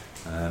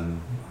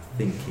 I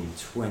think in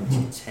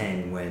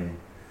 2010, when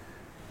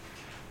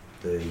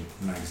the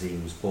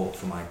magazine was bought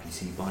from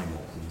IPC by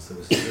Morton's, there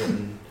was a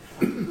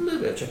little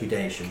bit of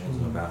trepidation,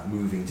 wasn't it, about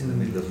moving to the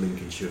middle of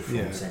Lincolnshire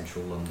from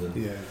central London.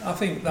 Yeah. I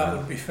think that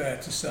would be fair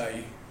to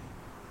say.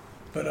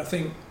 But I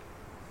think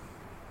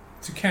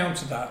to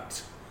counter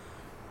that,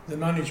 the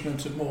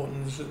management of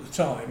Morton's at the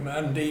time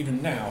and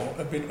even now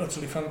have been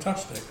utterly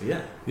fantastic.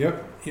 Yeah.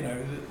 Yep. You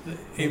know,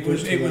 it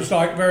was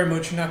like very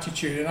much an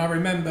attitude, and I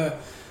remember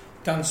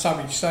Dan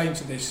Savage saying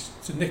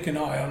to Nick and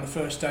I on the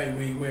first day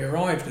we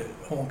arrived at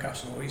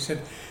Horncastle. He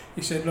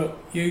said, look,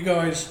 you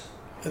guys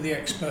are the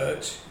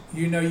experts.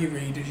 You know your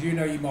readers. You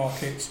know your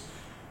markets.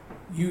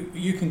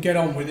 You can get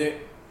on with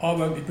it. I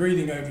won't be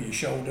breathing over your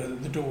shoulder.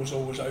 The door's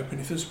always open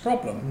if there's a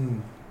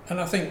problem. And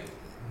I think,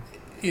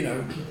 you know,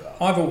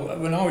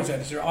 when I was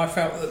editor, I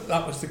felt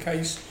that was the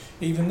case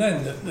even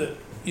then. That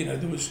you know,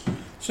 there was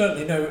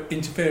certainly no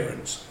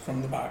interference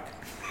from the back.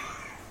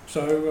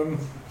 So.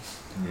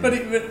 But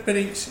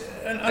it's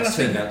and I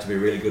turned out to be a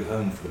really good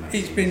home for the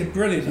magazine. It's been a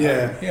brilliant home,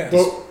 yes.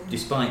 Well,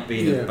 despite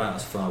being about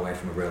as far away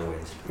from a railway.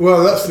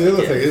 Well, that's the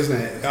other thing,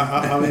 isn't it?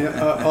 I mean,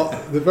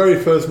 the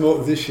very first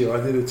Morton issue,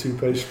 I did a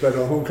 2-page spread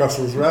on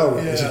Horncastle's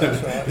railways.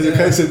 That's right. It's a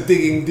case of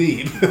digging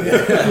deep.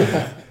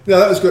 No,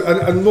 that was good.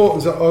 And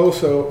Morton's, I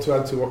also ought to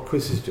add to what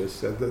Chris has just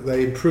said, that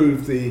they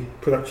improved the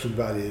production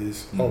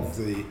values of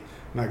the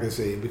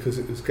magazine because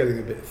it was getting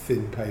a bit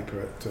thin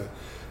paper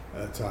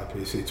at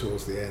IPC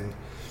towards the end.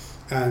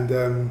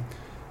 And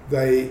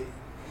they,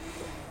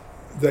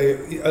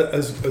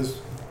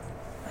 as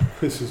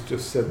Chris has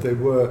just said, they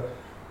were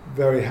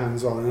very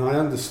hands-on, and I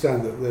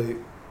understand that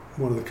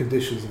one of the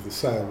conditions of the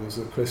sale was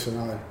that Chris and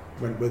I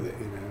went with it,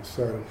 you know.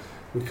 So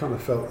we kind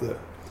of felt that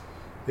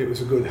it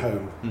was a good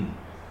home.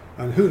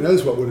 And who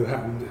knows what would have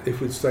happened if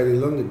we'd stayed in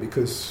London,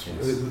 because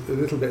a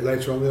little bit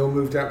later on they all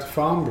moved out to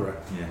Farnborough.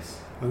 Yes.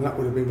 And that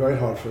would have been very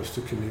hard for us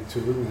to commute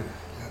to, wouldn't it?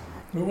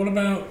 But what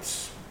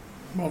about?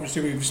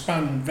 Obviously, we've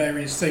spanned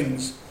various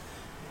things.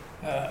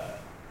 Our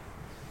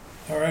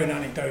own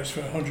anecdotes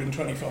for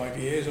 125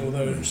 years,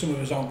 although some of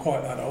us aren't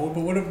quite that old.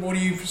 But what do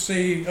you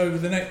foresee over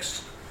the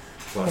next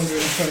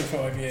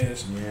 125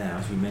 years? Yeah,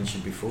 as we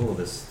mentioned before,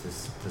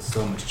 there's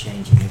so much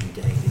changing every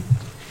day,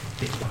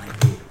 bit by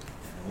bit.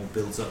 It all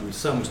builds up. There's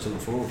so much to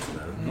look forward to,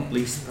 though. Not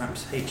least,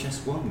 perhaps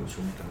HS1, which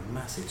will make a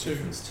massive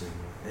difference to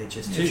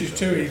HS2.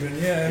 HS2 even,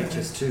 yeah.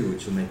 HS2,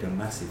 which will make a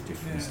massive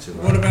difference to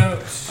what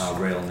about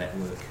our rail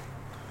network.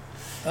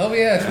 Oh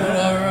yes,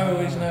 well I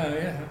always know,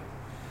 yeah.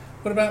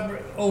 What about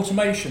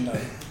automation though?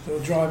 Or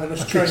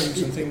driverless trains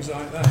and things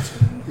like that?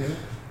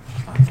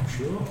 I'm not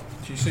sure.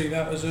 Do you see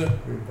that as a?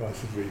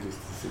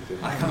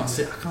 I can't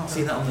see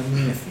that on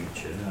the near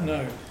future.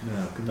 No.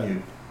 Can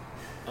you?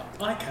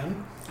 I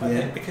can. I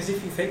think, because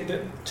if you think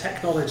that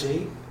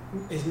technology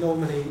is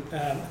normally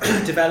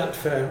developed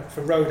for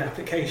road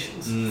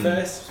applications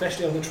first,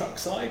 especially on the truck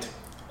side.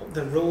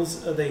 The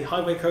rules of the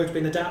highway code's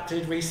been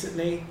adapted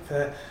recently.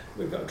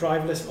 We've got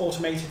driverless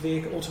automated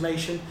vehicle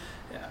automation.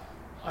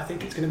 I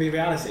think it's going to be a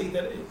reality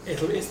that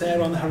it's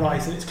there on the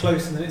horizon. It's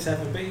closer than it's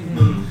ever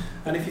been.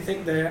 And if you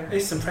think there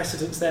is some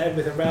precedence there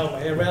with a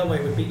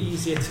railway would be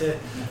easier to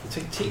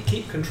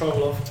keep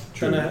control of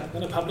than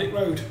a public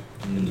road.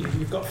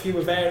 You've got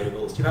fewer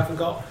variables. You haven't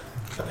got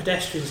a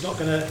pedestrian's not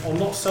going to, or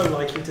not so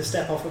likely to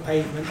step off a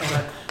pavement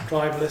on a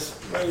driverless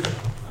road.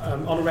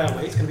 On a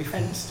railway, it's going to be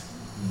fenced.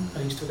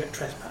 And you still get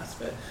trespassed,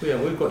 but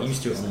we've got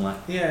used to it on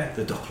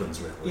the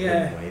Docklands Railway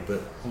anyway,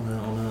 but on a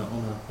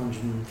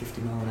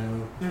 150 mile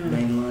an hour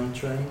mainline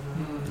train.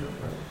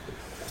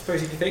 I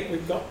suppose if you think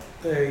we've got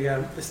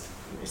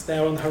it's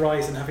there on the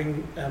horizon,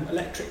 having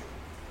electric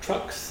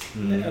trucks,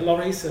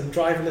 lorries, and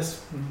driverless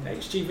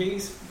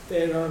HGVs.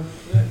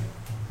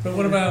 But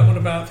what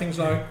about things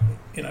like,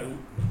 you know,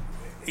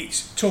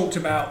 it's talked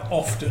about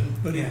often,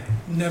 but it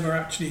never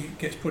actually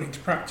gets put into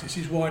practice,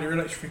 is wider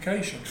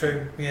electrification.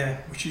 True,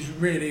 yeah. Which is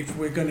really, if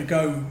we're going to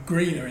go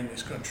greener in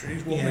this country,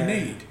 is what we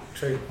need.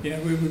 True. You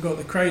know, we've got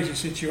the crazy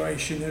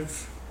situation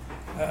of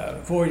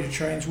Voyager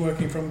trains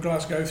working from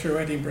Glasgow through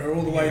Edinburgh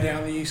all the way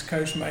down the East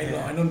Coast main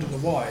line under the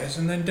wires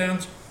and then down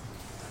to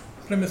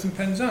Plymouth and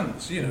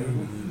Penzance, you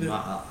know.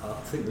 I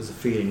think there's a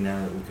feeling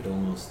now that we could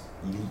almost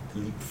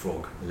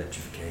leapfrog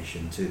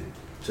electrification to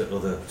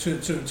other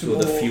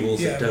other fuels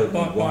that don't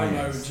need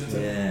wires.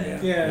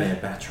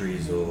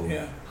 Batteries or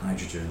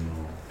hydrogen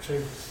or.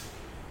 True.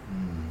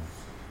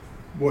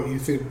 What you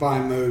think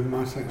bimode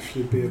might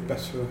actually be a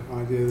better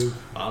idea than.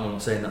 I'm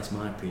not saying that's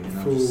my opinion.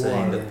 I'm just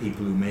saying that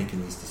people who are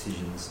making these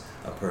decisions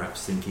are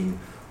perhaps thinking,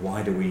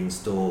 why do we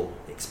install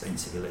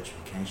expensive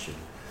electrification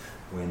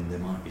when there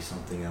might be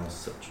something else,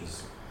 such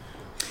as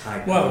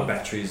high-powered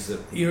batteries that...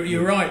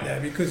 You're right there,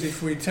 because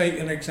if we take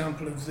an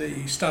example of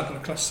the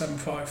Stadler Class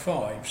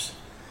 755s,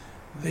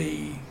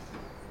 the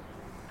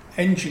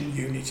engine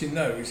unit in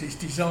those is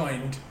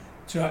designed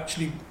to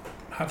actually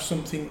have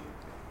something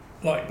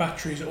like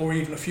batteries or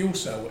even a fuel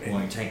cell in.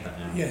 Why you take that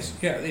now? Yes,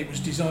 it was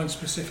designed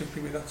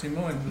specifically with that in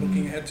mind,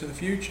 looking ahead to the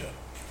future.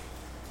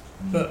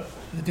 But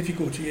the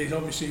difficulty is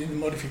obviously in the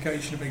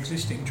modification of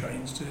existing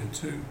trains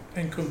to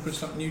encompass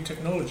that new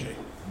technology.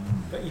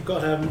 But you've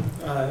got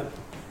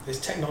this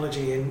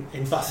technology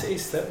in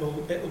buses that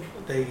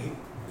the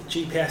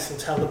GPS will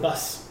tell the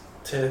bus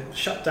to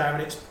shut down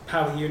its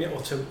power unit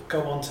or to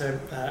go on to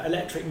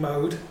electric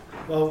mode.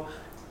 Well,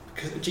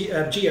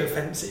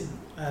 geofencing,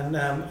 and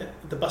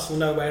the bus will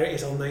know where it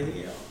is on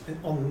the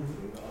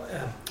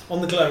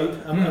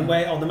globe and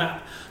where on the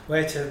map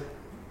where to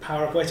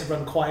power up, where to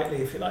run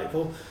quietly, if you like.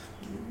 Well,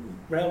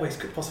 railways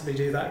could possibly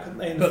do that, couldn't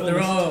they? But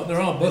there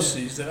are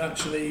buses that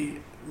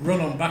actually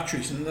run on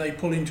batteries and they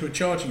pull into a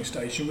charging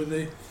station with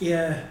the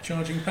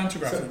charging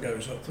pantograph that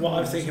goes up. So what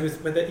I was thinking was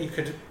whether you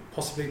could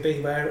possibly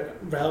be where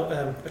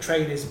a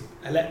train is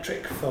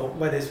electric for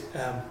where there's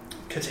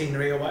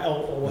catenary or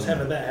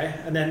whatever there,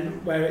 and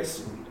then where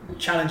it's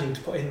challenging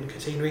to put in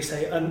catenary,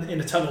 say in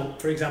a tunnel,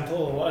 for example,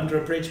 or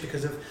under a bridge,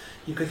 because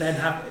you could then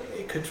have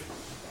it could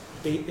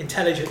be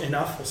intelligent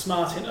enough or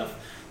smart enough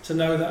to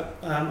know that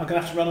I'm going to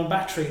have to run on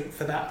battery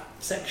for that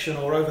section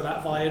or over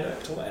that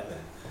viaduct or whatever.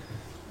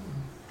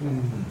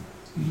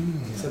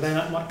 So then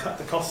that might cut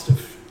the cost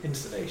of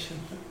installation.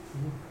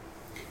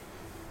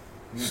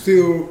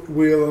 Steel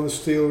wheel on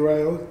steel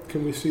rail,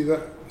 can we see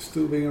that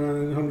still being around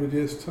in 100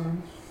 years'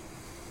 time?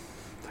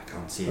 I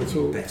can't see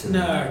anything better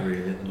than that,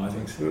 really, at the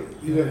moment.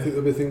 You don't think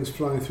there'll be things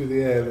flying through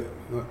the air,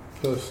 like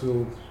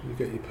personal, you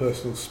get your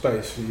personal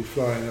space and you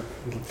fly in a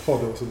little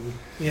pod or something?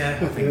 Yeah.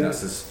 I think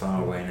that's as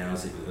far away now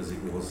as it was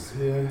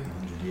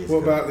 100 years ago.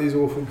 What about these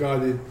awful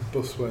guided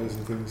busways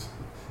and things?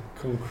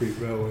 Concrete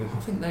railways? I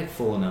think they've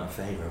fallen out of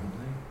favour, haven't they?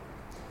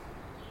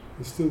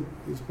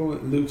 There's one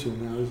at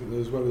Luton now, isn't there,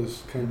 as well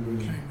as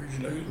Cambridge? Cambridge,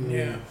 Luton,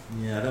 yeah.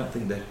 Yeah, I don't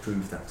think they've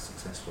proved that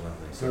successful, have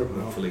they? So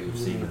hopefully we've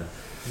seen the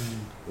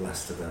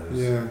last of those.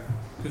 Yeah.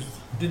 Because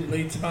didn't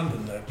Leeds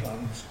abandon their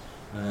plans?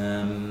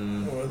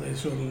 Or are they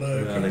sort of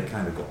lurking? Well, they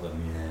kind of got them,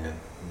 yeah.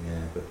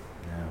 But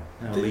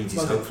now Leeds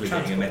is hopefully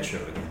getting a metro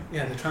again.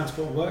 Yeah, the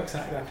Transport and Works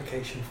Act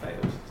application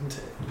failed, didn't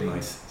it?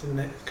 Right. Didn't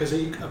it? Because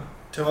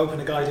to open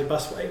a guided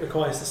busway, it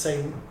requires the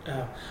same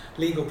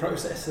legal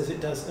process as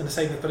it does, and the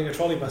same with putting a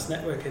trolleybus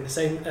network in. The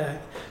same,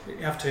 you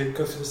have to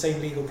go through the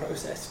same legal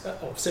process,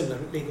 or similar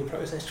legal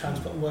process,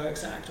 Transport and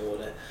Works Act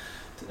order,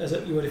 as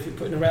you would if you're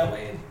putting a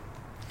railway in.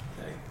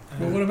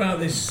 Well, what about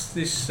this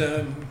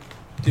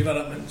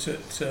development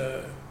at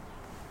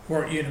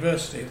Warwick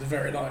University of the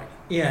Very Light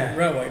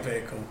railway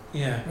vehicle?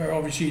 Yeah. Where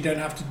obviously you don't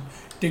have to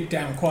dig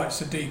down quite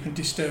so deep and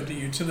disturb the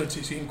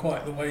utilities in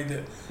quite the way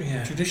that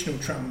traditional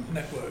tram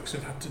networks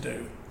have had to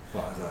do.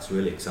 Well, that's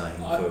really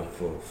exciting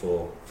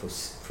for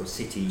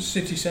city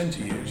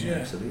centre use. Yeah,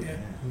 absolutely. Yeah.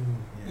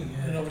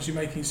 And obviously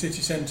making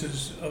city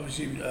centres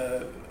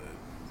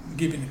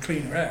giving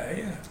cleaner air.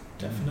 Yeah,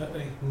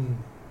 definitely.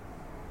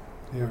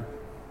 Yeah.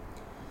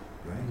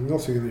 Right.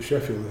 Nottingham and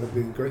Sheffield have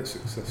been great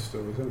success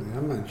stories, haven't they?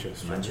 And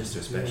Manchester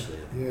especially.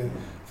 Yeah.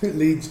 I think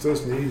Leeds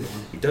does need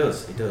one. It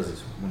does.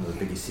 It's one of the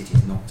biggest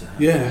cities not to have.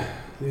 Yeah,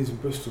 Leeds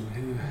and Bristol.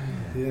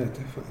 Yeah,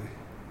 definitely.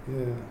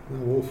 Yeah,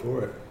 no, all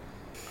for it.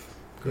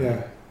 Great.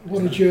 Yeah.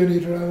 What a journey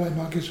the Railway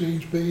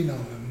magazine's been on,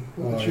 and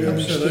what a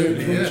journey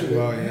absolutely.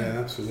 Well,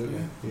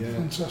 absolutely. Yeah.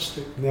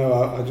 Fantastic.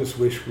 No, I just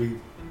wish we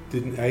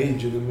didn't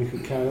age and then we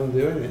could carry on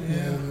doing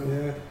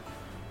it.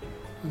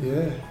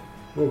 Yeah.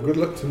 Well, good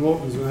luck to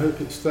Morton's, and I hope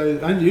it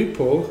stays. And you,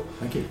 Paul.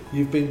 Thank you.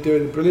 You've been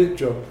doing a brilliant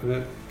job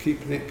and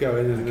keeping it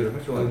going. And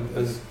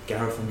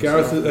Gareth,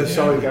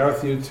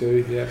 Gareth, you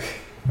too. Yeah.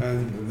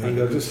 And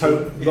I just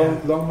hope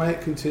long may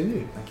it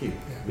continue. Thank you.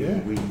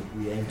 Yeah. We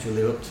aim to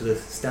live up to the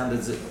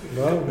standards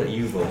that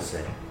you've all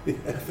set.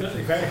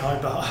 Definitely very high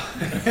bar.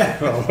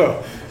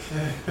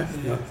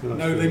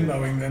 No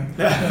limboing then.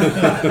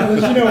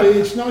 And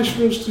it's nice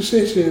for us to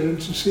sit here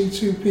and to see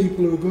two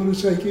people who are going to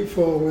take it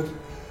forward.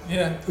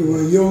 Yeah. Who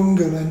are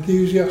young and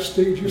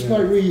enthusiastic, just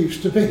like we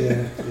used to be.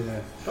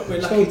 But we're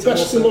lucky so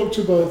best of luck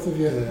to both of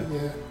you.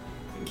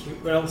 Thank you.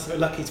 We're also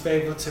lucky to be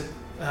able to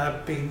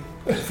be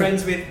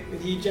friends with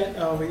you,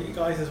 with you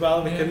guys as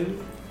well. We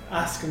can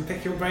ask and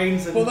pick your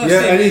brains. And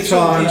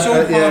anytime. It's all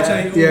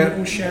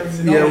all sharing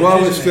the knowledge. Yeah, while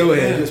we're still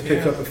here, just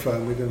pick up the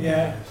phone. We don't.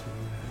 Yeah.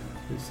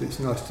 It's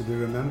nice to be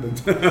remembered.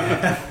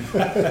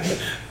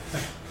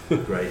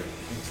 Great.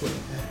 Excellent.